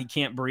words out. He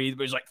can't breathe,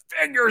 but he's like,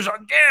 Figures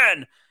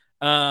again.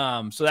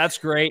 So that's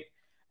great.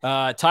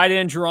 Tight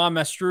end Jerron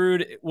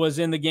Mastrud was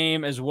in the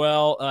game as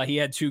well. He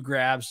had 2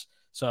 grabs.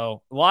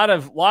 So a lot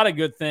of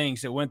good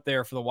things that went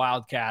there for the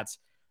Wildcats,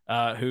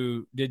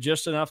 who did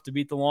just enough to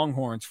beat the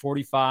Longhorns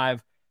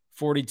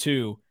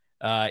 45-42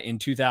 in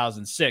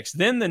 2006.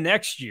 Then the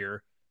next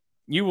year,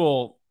 you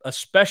will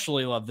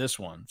especially love this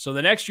one. So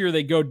the next year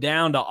they go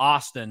down to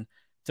Austin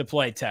to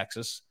play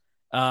Texas.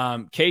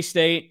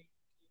 K-State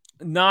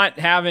not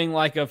having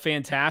like a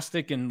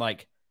fantastic and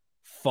like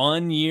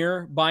fun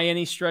year by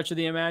any stretch of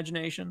the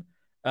imagination.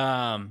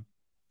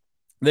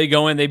 They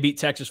go in, they beat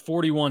Texas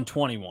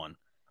 41-21.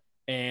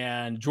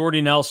 And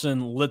Jordy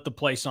Nelson lit the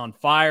place on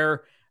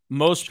fire.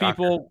 Most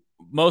people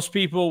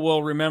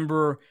will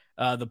remember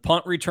the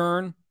punt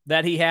return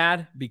that he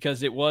had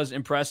because it was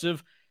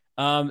impressive.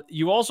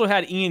 You also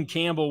had Ian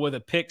Campbell with a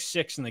pick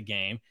 6 in the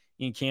game.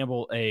 Ian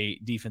Campbell, a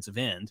defensive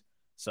end.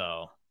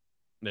 So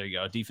there you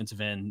go. Defensive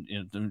end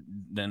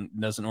then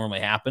doesn't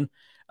normally happen.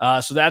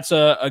 So that's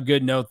a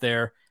good note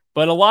there.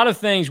 But a lot of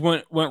things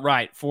went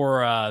right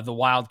for the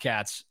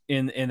Wildcats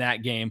in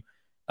that game.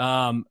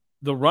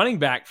 The running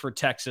back for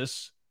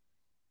Texas,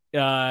 he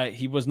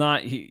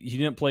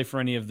didn't play for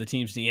any of the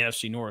teams in the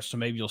NFC North, so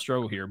maybe you'll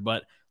struggle here.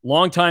 But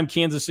longtime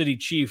Kansas City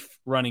Chief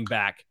running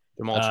back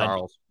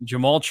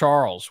Jamal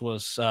Charles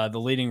was the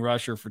leading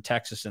rusher for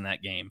Texas in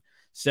that game,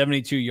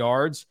 72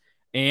 yards.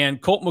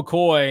 And Colt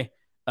McCoy,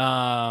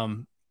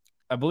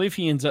 I believe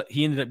he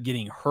ended up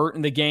getting hurt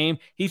in the game.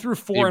 He threw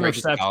 4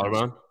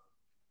 interceptions.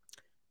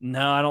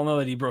 No, I don't know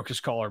that he broke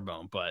his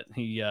collarbone, but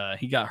he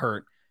got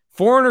hurt.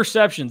 4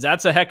 interceptions.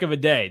 That's a heck of a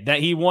day. That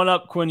he won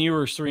up Quinn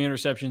Ewers 3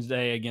 interceptions a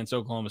day against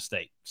Oklahoma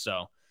State.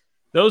 So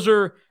those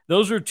are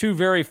 2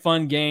 very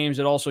fun games.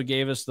 It also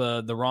gave us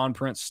the Ron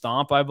Prince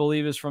stomp, I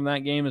believe, is from that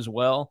game as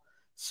well.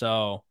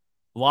 So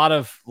a lot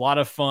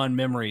of fun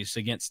memories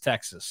against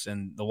Texas,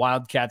 and the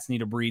Wildcats need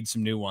to breed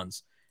some new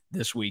ones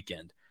this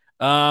weekend.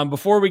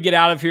 Before we get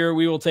out of here,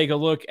 we will take a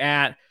look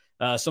at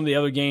some of the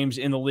other games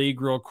in the league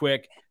real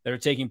quick that are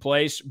taking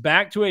place.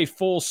 Back to a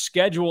full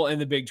schedule in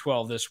the Big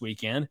 12 this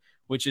weekend,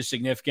 which is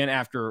significant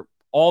after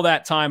all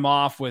that time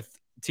off with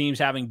teams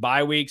having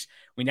bye weeks.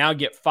 We now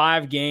get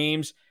 5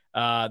 games.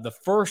 The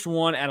first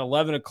one at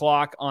 11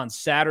 o'clock on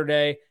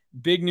Saturday,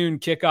 big noon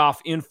kickoff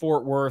in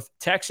Fort Worth,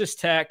 Texas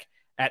Tech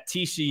at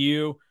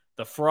TCU.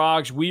 The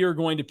Frogs, we are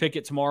going to pick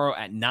it tomorrow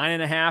at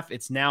 9.5.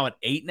 It's now at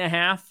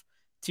 8.5.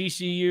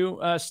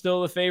 TCU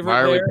still the favorite.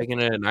 Why are we picking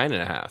it at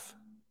 9.5?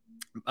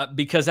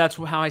 Because that's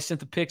how I sent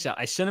the picks out.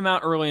 I sent them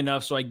out early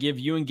enough so I give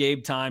you and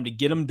Gabe time to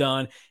get them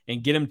done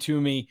and get them to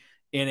me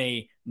in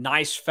a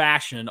nice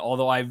fashion.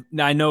 Although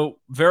I know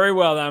very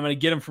well that I'm going to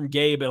get them from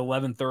Gabe at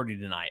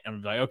 11:30 tonight.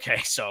 I'm like, okay,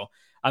 so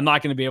I'm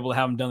not going to be able to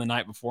have them done the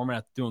night before. I'm going to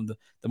have to do them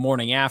the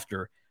morning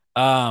after.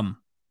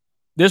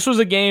 This was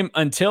a game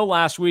until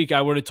last week.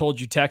 I would have told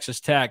you Texas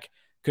Tech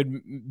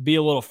could be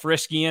a little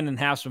frisky in and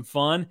have some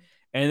fun.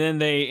 And then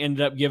they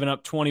ended up giving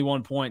up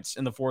 21 points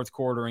in the fourth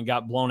quarter and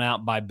got blown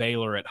out by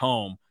Baylor at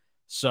home.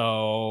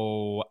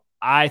 So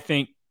I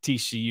think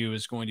TCU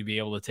is going to be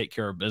able to take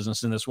care of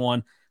business in this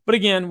one. But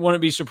again,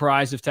 wouldn't be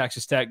surprised if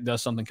Texas Tech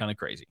does something kind of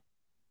crazy.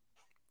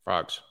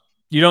 Frogs.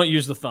 You don't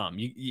use the thumb.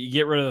 You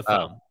get rid of the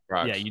thumb.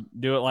 Frogs. Yeah, you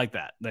do it like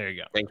that. There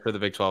you go. Thanks for the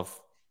Big 12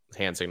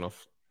 hand signal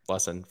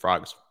lesson.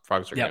 Frogs are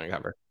going to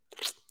cover.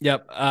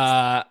 Yep.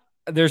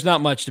 There's not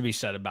much to be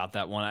said about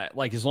that one.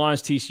 As long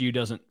as TCU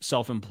doesn't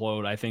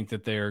self-implode, I think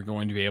that they're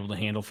going to be able to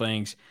handle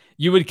things.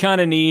 You would kind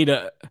of need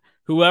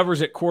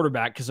whoever's at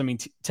quarterback because,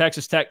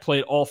 Texas Tech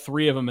played all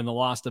 3 of them in the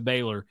loss to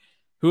Baylor.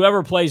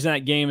 Whoever plays in that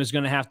game is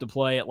going to have to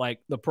play at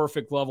the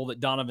perfect level that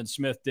Donovan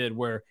Smith did,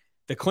 where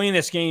the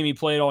cleanest game he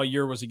played all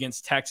year was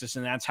against Texas,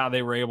 and that's how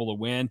they were able to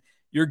win.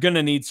 You're going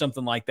to need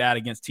something like that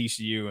against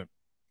TCU, and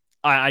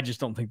I just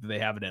don't think that they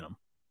have it in them.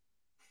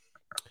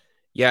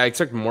 Yeah, I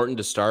expect Morton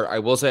to start. I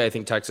will say I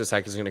think Texas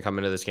Tech is going to come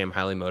into this game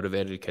highly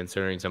motivated,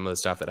 considering some of the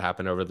stuff that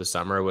happened over the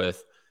summer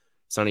with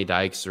Sonny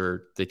Dykes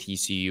or the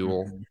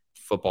TCU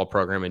football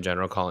program in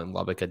general calling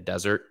Lubbock a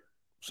desert.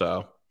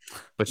 So,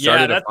 but Yeah,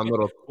 started a fun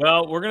little.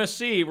 Well, we're gonna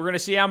see. We're gonna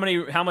see how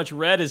much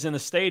red is in the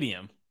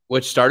stadium.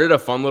 Which started a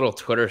fun little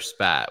Twitter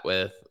spat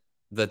with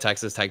the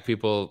Texas Tech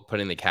people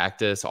putting the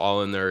cactus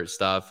all in their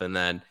stuff, and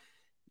then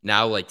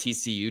now like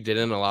TCU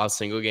didn't allow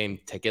single game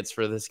tickets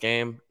for this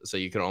game, so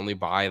you can only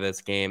buy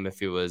this game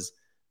if it was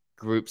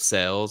group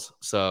sales.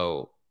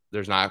 So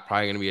there's not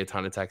probably going to be a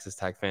ton of Texas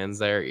Tech fans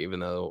there, even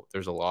though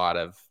there's a lot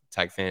of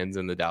Tech fans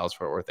in the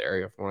Dallas-Fort Worth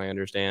area, from what I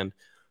understand,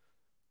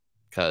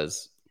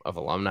 because of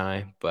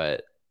alumni.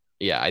 But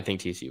yeah, I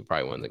think TCU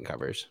probably wins and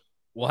covers.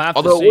 We'll have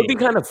Although to see. It would be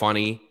kind of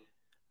funny.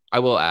 I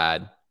will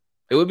add,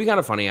 it would be kind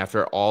of funny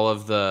after all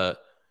of the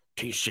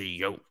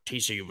TCU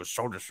was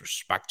so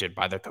disrespected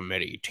by the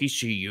committee.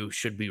 TCU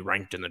should be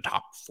ranked in the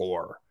top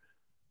 4.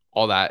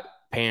 All that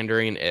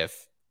pandering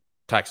if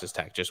Texas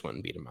Tech just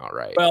wouldn't beat them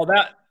outright. Well,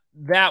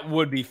 that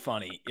would be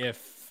funny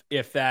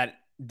if that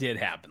did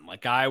happen.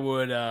 Like I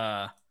would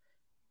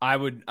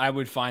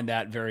find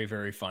that very,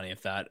 very funny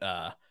if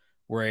that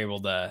were able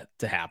to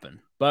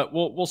happen. But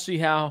we'll see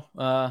how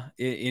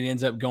it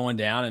ends up going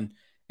down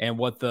and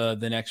what the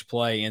next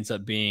play ends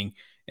up being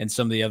in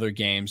some of the other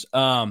games.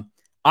 I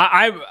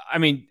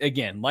mean,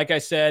 again, like I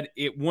said,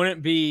 it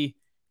wouldn't be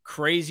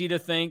crazy to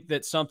think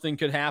that something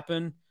could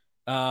happen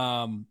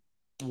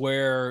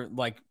where,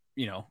 like,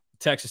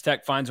 Texas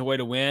Tech finds a way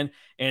to win,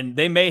 and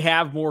they may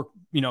have more,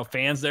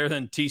 fans there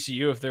than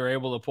TCU if they're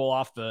able to pull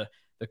off the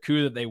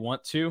coup that they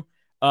want to.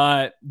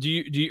 Are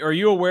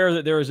you aware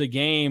that there was a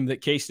game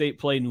that K-State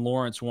played in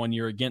Lawrence one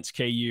year against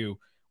KU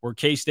where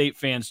K-State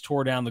fans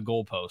tore down the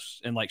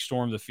goalposts and like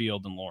stormed the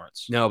field in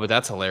Lawrence? No, but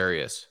that's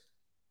hilarious.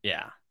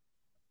 Yeah.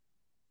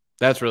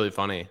 That's really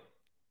funny.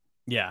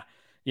 Yeah.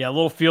 Yeah. A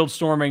little field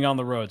storming on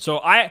the road. So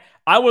I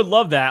would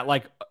love that.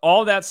 Like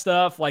all that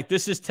stuff. Like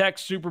this is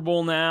Tech's Super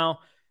Bowl now.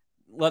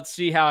 Let's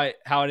see how it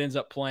ends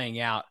up playing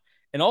out.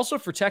 And also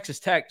for Texas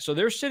Tech. So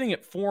they're sitting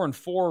at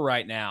 4-4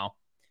 right now.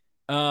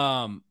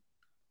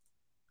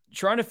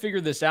 Trying to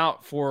figure this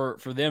out for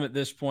them at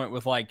this point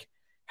with like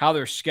how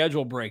their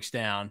schedule breaks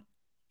down.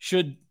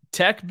 Should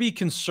Tech be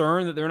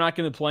concerned that they're not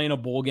going to play in a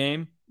bowl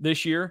game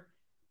this year?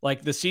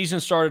 Like the season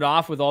started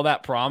off with all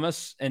that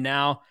promise, and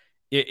now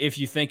if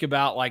you think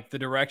about like the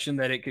direction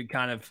that it could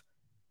kind of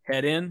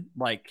head in,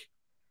 like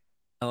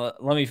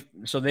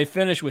so they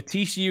finished with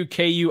TCU,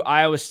 KU,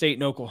 Iowa State,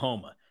 and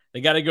Oklahoma.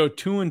 They got to go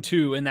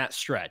 2-2 in that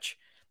stretch.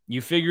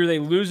 You figure they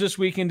lose this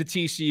weekend to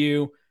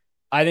TCU.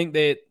 I think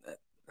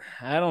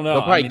I don't know.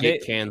 They'll probably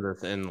get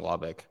Kansas in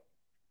Lubbock.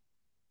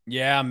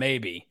 Yeah,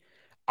 maybe.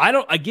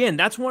 Again,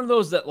 that's one of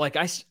those that like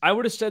I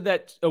would have said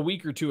that a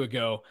week or two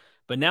ago,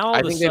 but now all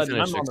of a sudden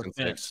I'm on the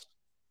fence.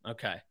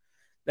 Okay.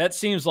 That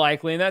seems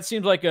likely, and that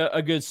seems like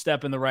a good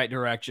step in the right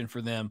direction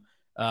for them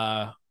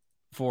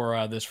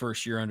for this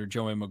first year under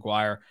Joey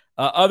McGuire.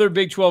 Other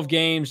Big 12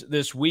 games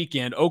this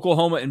weekend,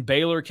 Oklahoma and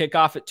Baylor kick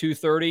off at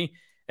 2:30.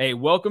 Hey,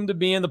 welcome to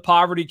being the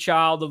poverty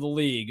child of the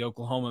league,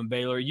 Oklahoma and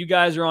Baylor. You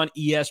guys are on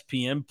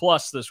ESPN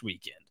Plus this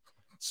weekend.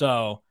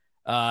 So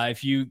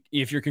if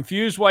you're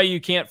confused why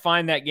you can't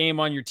find that game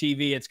on your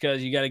TV, it's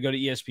because you got to go to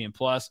ESPN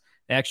Plus.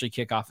 They actually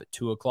kick off at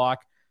 2:00.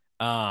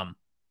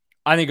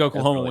 I think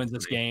Oklahoma wins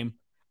this game.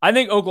 I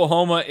think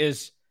Oklahoma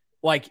is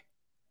like,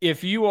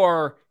 if you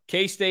are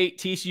K-State,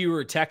 TCU,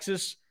 or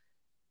Texas,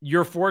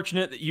 you're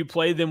fortunate that you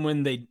played them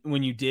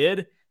when you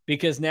did,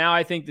 because now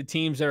I think the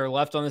teams that are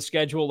left on the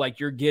schedule, like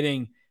you're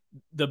getting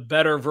the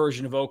better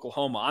version of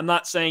Oklahoma. I'm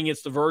not saying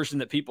it's the version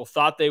that people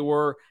thought they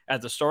were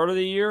at the start of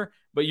the year,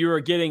 but you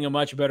are getting a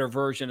much better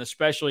version,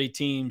 especially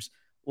teams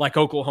like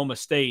Oklahoma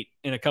State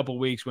in a couple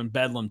weeks when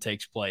Bedlam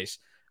takes place.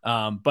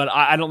 But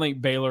I don't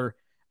think Baylor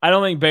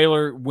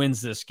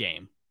wins this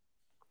game.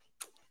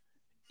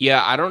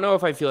 Yeah, I don't know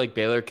if I feel like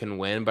Baylor can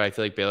win, but I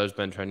feel like Baylor's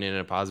been trending in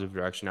a positive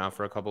direction now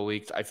for a couple of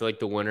weeks. I feel like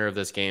the winner of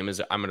this game is,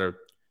 I'm going to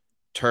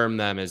term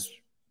them as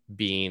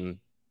being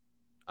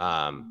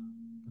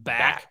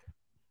back.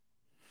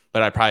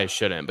 But I probably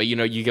shouldn't. But,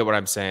 you get what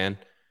I'm saying.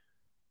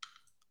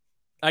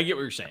 I get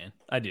what you're saying.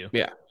 I do.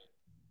 Yeah.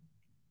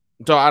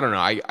 So, I don't know.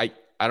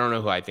 I don't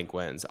know who I think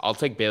wins. I'll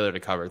take Baylor to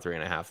cover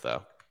 3.5,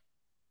 though.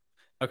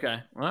 Okay.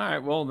 All right.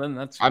 Well,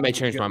 then I may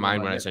change my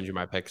mind when I send you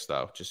my picks,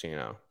 though, just so you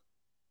know.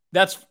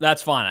 That's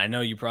fine. I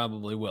know you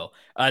probably will.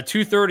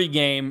 2:30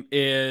 game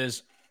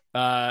is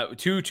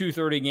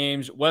 2:30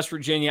 games. West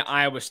Virginia,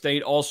 Iowa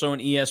State, also an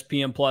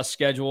ESPN Plus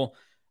schedule.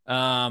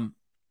 If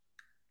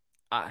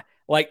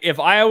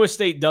Iowa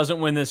State doesn't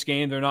win this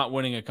game, they're not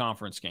winning a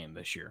conference game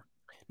this year.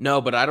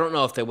 No, but I don't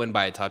know if they win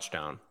by a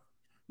touchdown.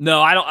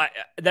 No, I don't.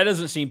 That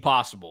doesn't seem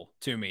possible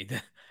to me.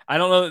 I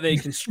don't know that they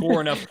can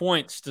score enough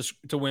points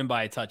to win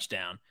by a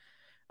touchdown.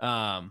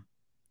 But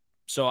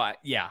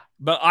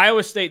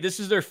Iowa State,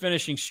 this is their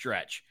finishing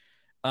stretch.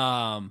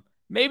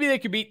 Maybe they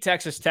could beat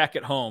Texas Tech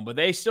at home, but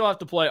they still have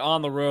to play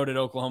on the road at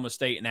Oklahoma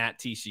State and at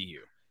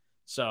TCU.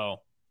 So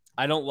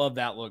I don't love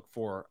that look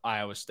for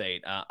Iowa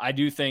State. I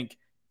do think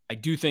I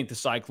do think the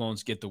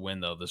Cyclones get the win,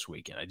 though, this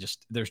weekend.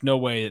 There's no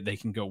way that they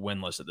can go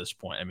winless at this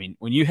point. I mean,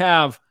 when you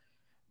have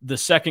the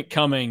second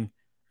coming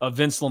of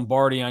Vince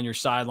Lombardi on your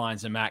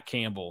sidelines and Matt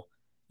Campbell,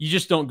 you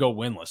just don't go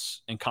winless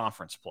in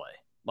conference play.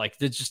 Like,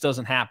 that just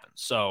doesn't happen.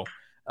 So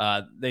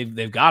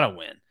they've got to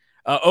win.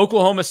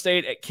 Oklahoma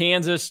State at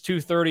Kansas,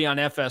 2:30 on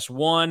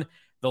FS1.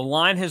 The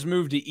line has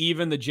moved to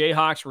even. The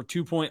Jayhawks were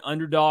 2-point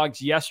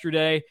underdogs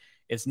yesterday.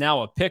 It's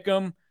now a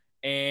pick'em,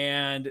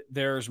 and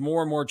there's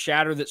more and more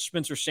chatter that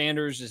Spencer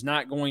Sanders is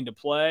not going to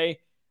play.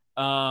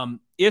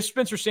 If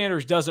Spencer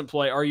Sanders doesn't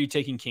play, are you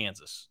taking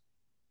Kansas?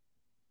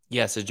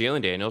 Yes. Is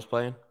Jalen Daniels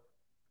playing?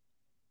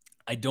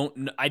 I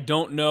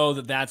don't know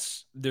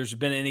there's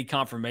been any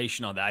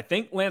confirmation on that. I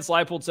think Lance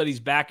Leipold said he's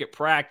back at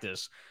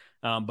practice,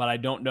 but I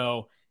don't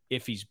know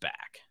if he's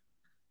back.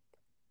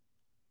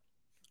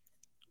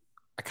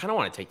 I kind of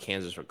want to take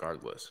Kansas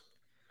regardless.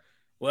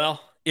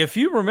 Well, if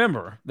you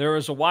remember, there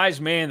was a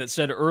wise man that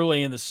said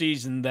early in the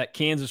season that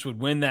Kansas would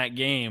win that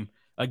game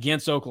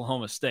against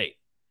Oklahoma State.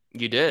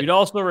 You did. You'd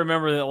also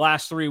remember that the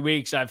last 3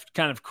 weeks I've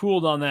kind of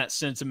cooled on that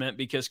sentiment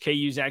because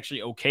KU's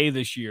actually okay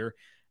this year.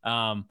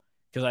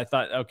 Because I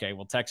thought, okay,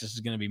 well, Texas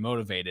is going to be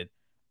motivated.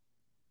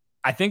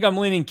 I think I'm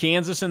leaning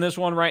Kansas in this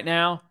one right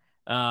now,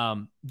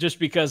 just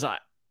because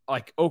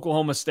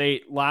Oklahoma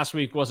State last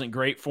week wasn't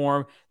great for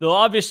them. They'll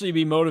obviously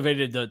be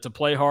motivated to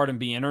play hard and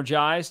be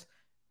energized,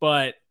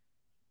 but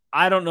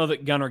I don't know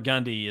that Gunnar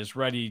Gundy is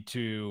ready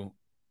to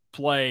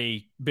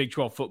play Big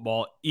 12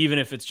 football, even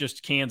if it's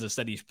just Kansas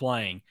that he's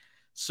playing.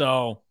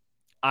 So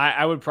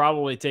I would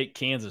probably take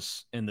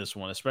Kansas in this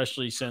one,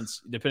 especially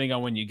since depending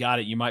on when you got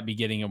it, you might be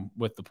getting them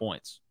with the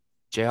points.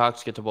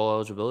 Jayhawks get to bowl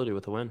eligibility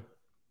with a win.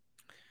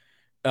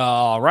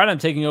 All right, I'm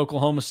taking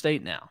Oklahoma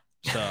State now.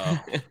 So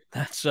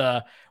that's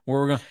where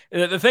we're going.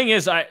 The thing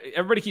is,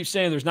 everybody keeps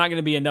saying there's not going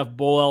to be enough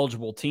bowl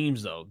eligible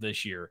teams though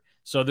this year.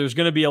 So there's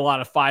going to be a lot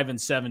of 5 and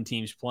 7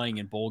 teams playing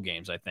in bowl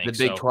games. I think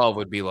the Big 12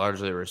 would be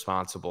largely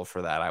responsible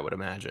for that, I would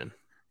imagine.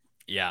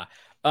 Yeah.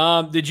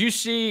 Did you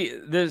see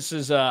this?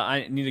 Is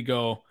I need to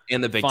go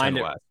in the Big 10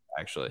 West,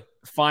 actually.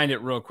 Find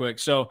it real quick.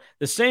 So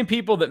the same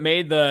people that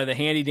made the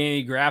handy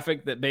dandy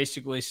graphic that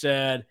basically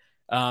said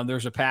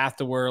there's a path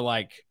to where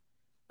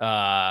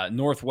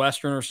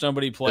Northwestern or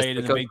somebody played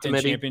in the Big Ten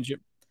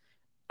championship.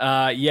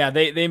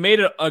 They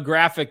made a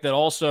graphic that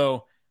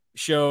also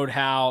showed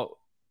how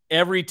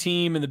every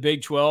team in the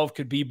Big 12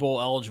 could be bowl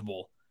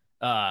eligible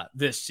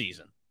this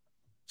season.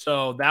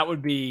 So that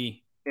would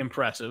be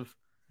impressive.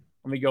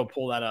 Let me go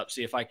pull that up,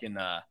 see if I can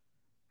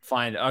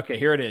find it. Okay,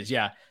 here it is.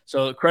 Yeah.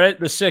 So credit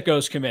the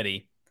Sickos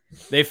Committee.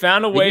 They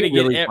found a way to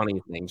get really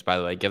funny things, by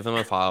the way. Give them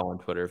a follow on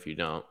Twitter if you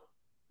don't.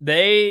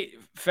 They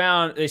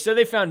said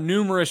they found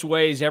numerous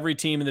ways every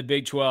team in the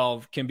Big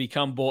 12 can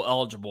become bowl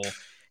eligible.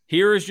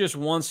 Here is just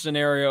one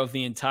scenario of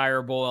the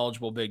entire bowl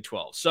eligible Big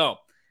 12. So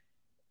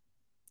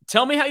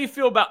tell me how you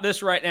feel about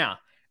this right now.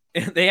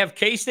 They have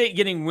K-State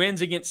getting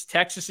wins against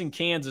Texas and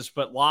Kansas,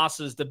 but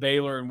losses to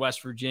Baylor and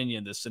West Virginia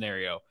in this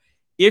scenario.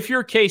 If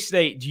you're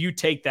K-State, do you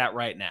take that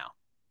right now?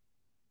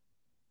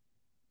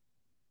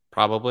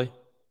 Probably.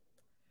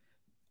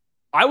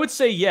 I would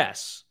say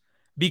yes,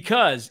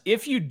 because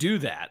if you do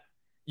that,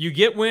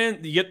 you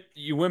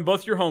win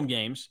both your home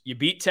games, you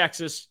beat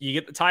Texas, you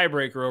get the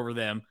tiebreaker over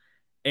them,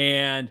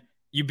 and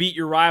you beat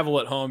your rival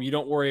at home. You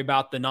don't worry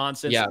about the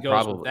nonsense that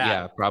goes with that.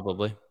 Yeah,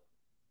 probably.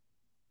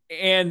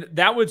 And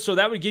that would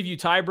give you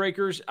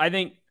tiebreakers. I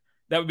think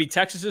that would be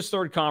Texas's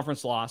third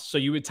conference loss, so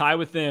you would tie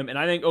with them. And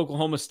I think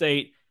Oklahoma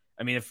State,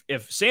 I mean,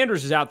 if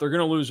Sanders is out, they're going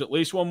to lose at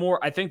least one more.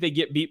 I think they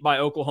get beat by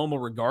Oklahoma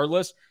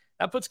regardless.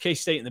 That puts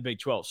K-State in the Big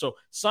 12. So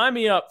sign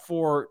me up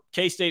for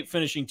K-State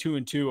finishing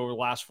 2-2 over the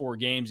last 4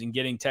 games and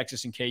getting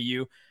Texas and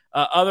KU.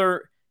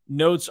 Other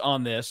notes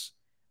on this.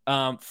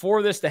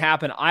 For this to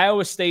happen,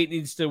 Iowa State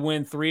needs to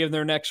win 3 of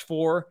their next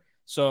 4.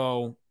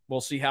 So we'll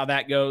see how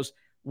that goes.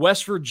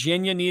 West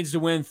Virginia needs to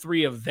win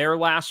 3 of their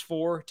last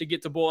 4 to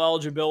get to bowl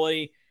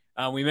eligibility.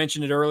 We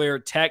mentioned it earlier.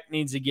 Tech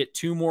needs to get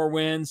 2 more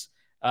wins.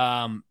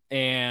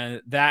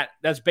 And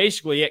that's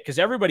basically it, because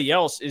everybody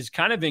else is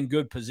kind of in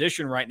good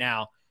position right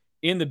now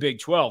in the Big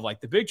 12. Like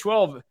the Big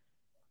 12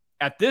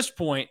 at this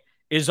point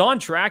is on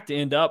track to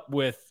end up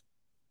with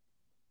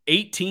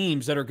 8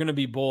 teams that are going to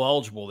be bowl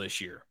eligible this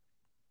year.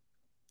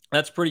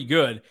 That's pretty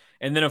good.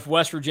 And then if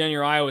West Virginia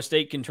or Iowa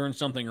State can turn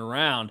something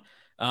around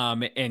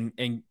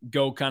and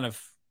go kind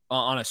of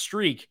on a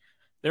streak,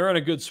 they're in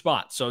a good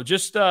spot. So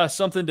just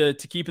something to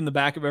keep in the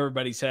back of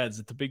everybody's heads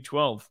that the Big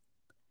 12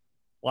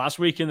 last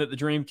weekend, that the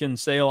dream can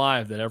stay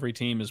alive, that every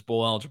team is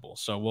bowl eligible.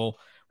 So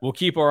we'll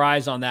keep our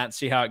eyes on that and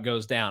see how it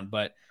goes down.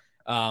 But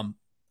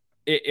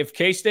if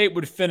K-State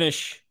would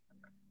finish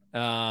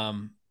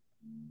the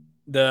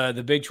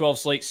Big 12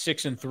 slate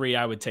 6-3,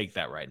 I would take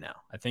that right now.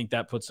 I think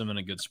that puts them in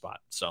a good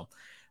spot. So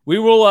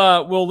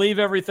we'll leave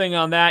everything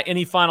on that.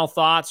 Any final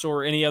thoughts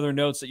or any other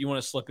notes that you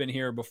want to slip in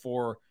here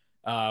before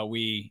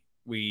we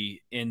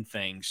end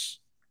things?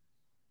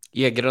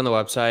 Yeah, get on the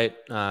website.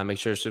 Make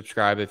sure to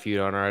subscribe if you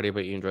don't already,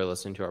 but you enjoy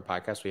listening to our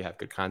podcast. We have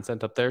good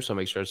content up there, so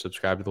make sure to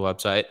subscribe to the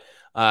website.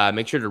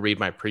 Make sure to read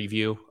my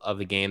preview of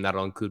the game.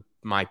 That'll include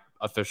my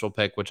official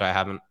pick, which I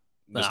haven't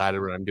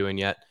decided what I'm doing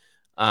yet,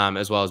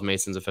 as well as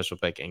Mason's official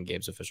pick and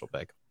Gabe's official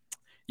pick.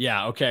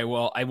 Yeah. Okay.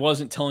 Well, I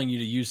wasn't telling you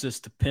to use this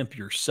to pimp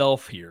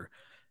yourself here.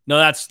 No,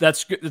 that's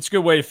good. That's a good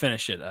way to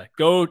finish it.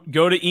 Go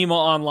to email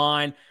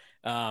online,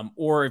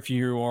 or if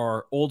you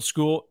are old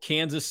school,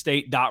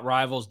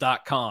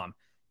 KansasState.Rivals.com.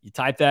 You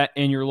type that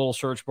in your little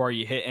search bar,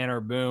 you hit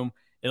enter, boom,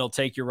 it'll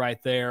take you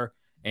right there,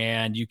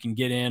 and you can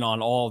get in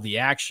on all the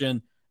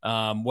action,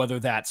 whether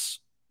that's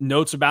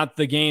notes about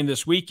the game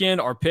this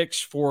weekend, our picks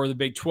for the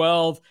Big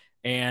 12,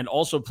 and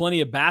also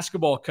plenty of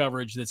basketball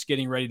coverage that's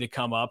getting ready to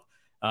come up.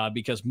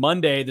 Because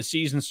Monday the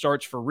season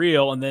starts for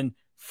real, and then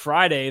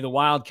Friday the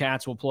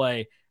Wildcats will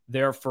play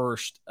their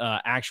first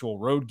actual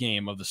road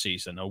game of the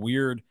season. A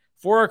weird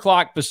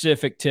 4:00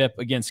 Pacific tip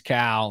against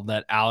Cal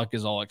that Alec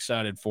is all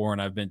excited for,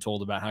 and I've been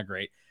told about how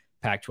great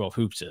Pac-12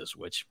 hoops is,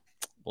 which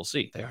we'll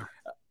see. They are.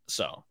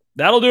 So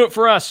that'll do it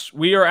for us.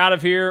 We are out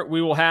of here.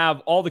 We will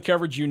have all the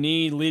coverage you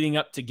need leading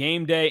up to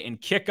game day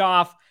and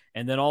kickoff,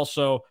 and then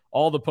also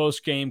all the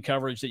post-game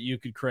coverage that you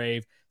could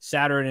crave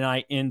Saturday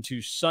night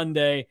into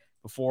Sunday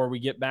before we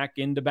get back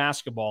into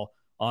basketball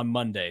on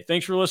Monday.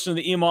 Thanks for listening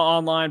to the EMA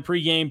Online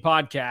Pregame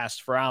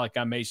Podcast. For Alec,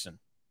 I'm Mason.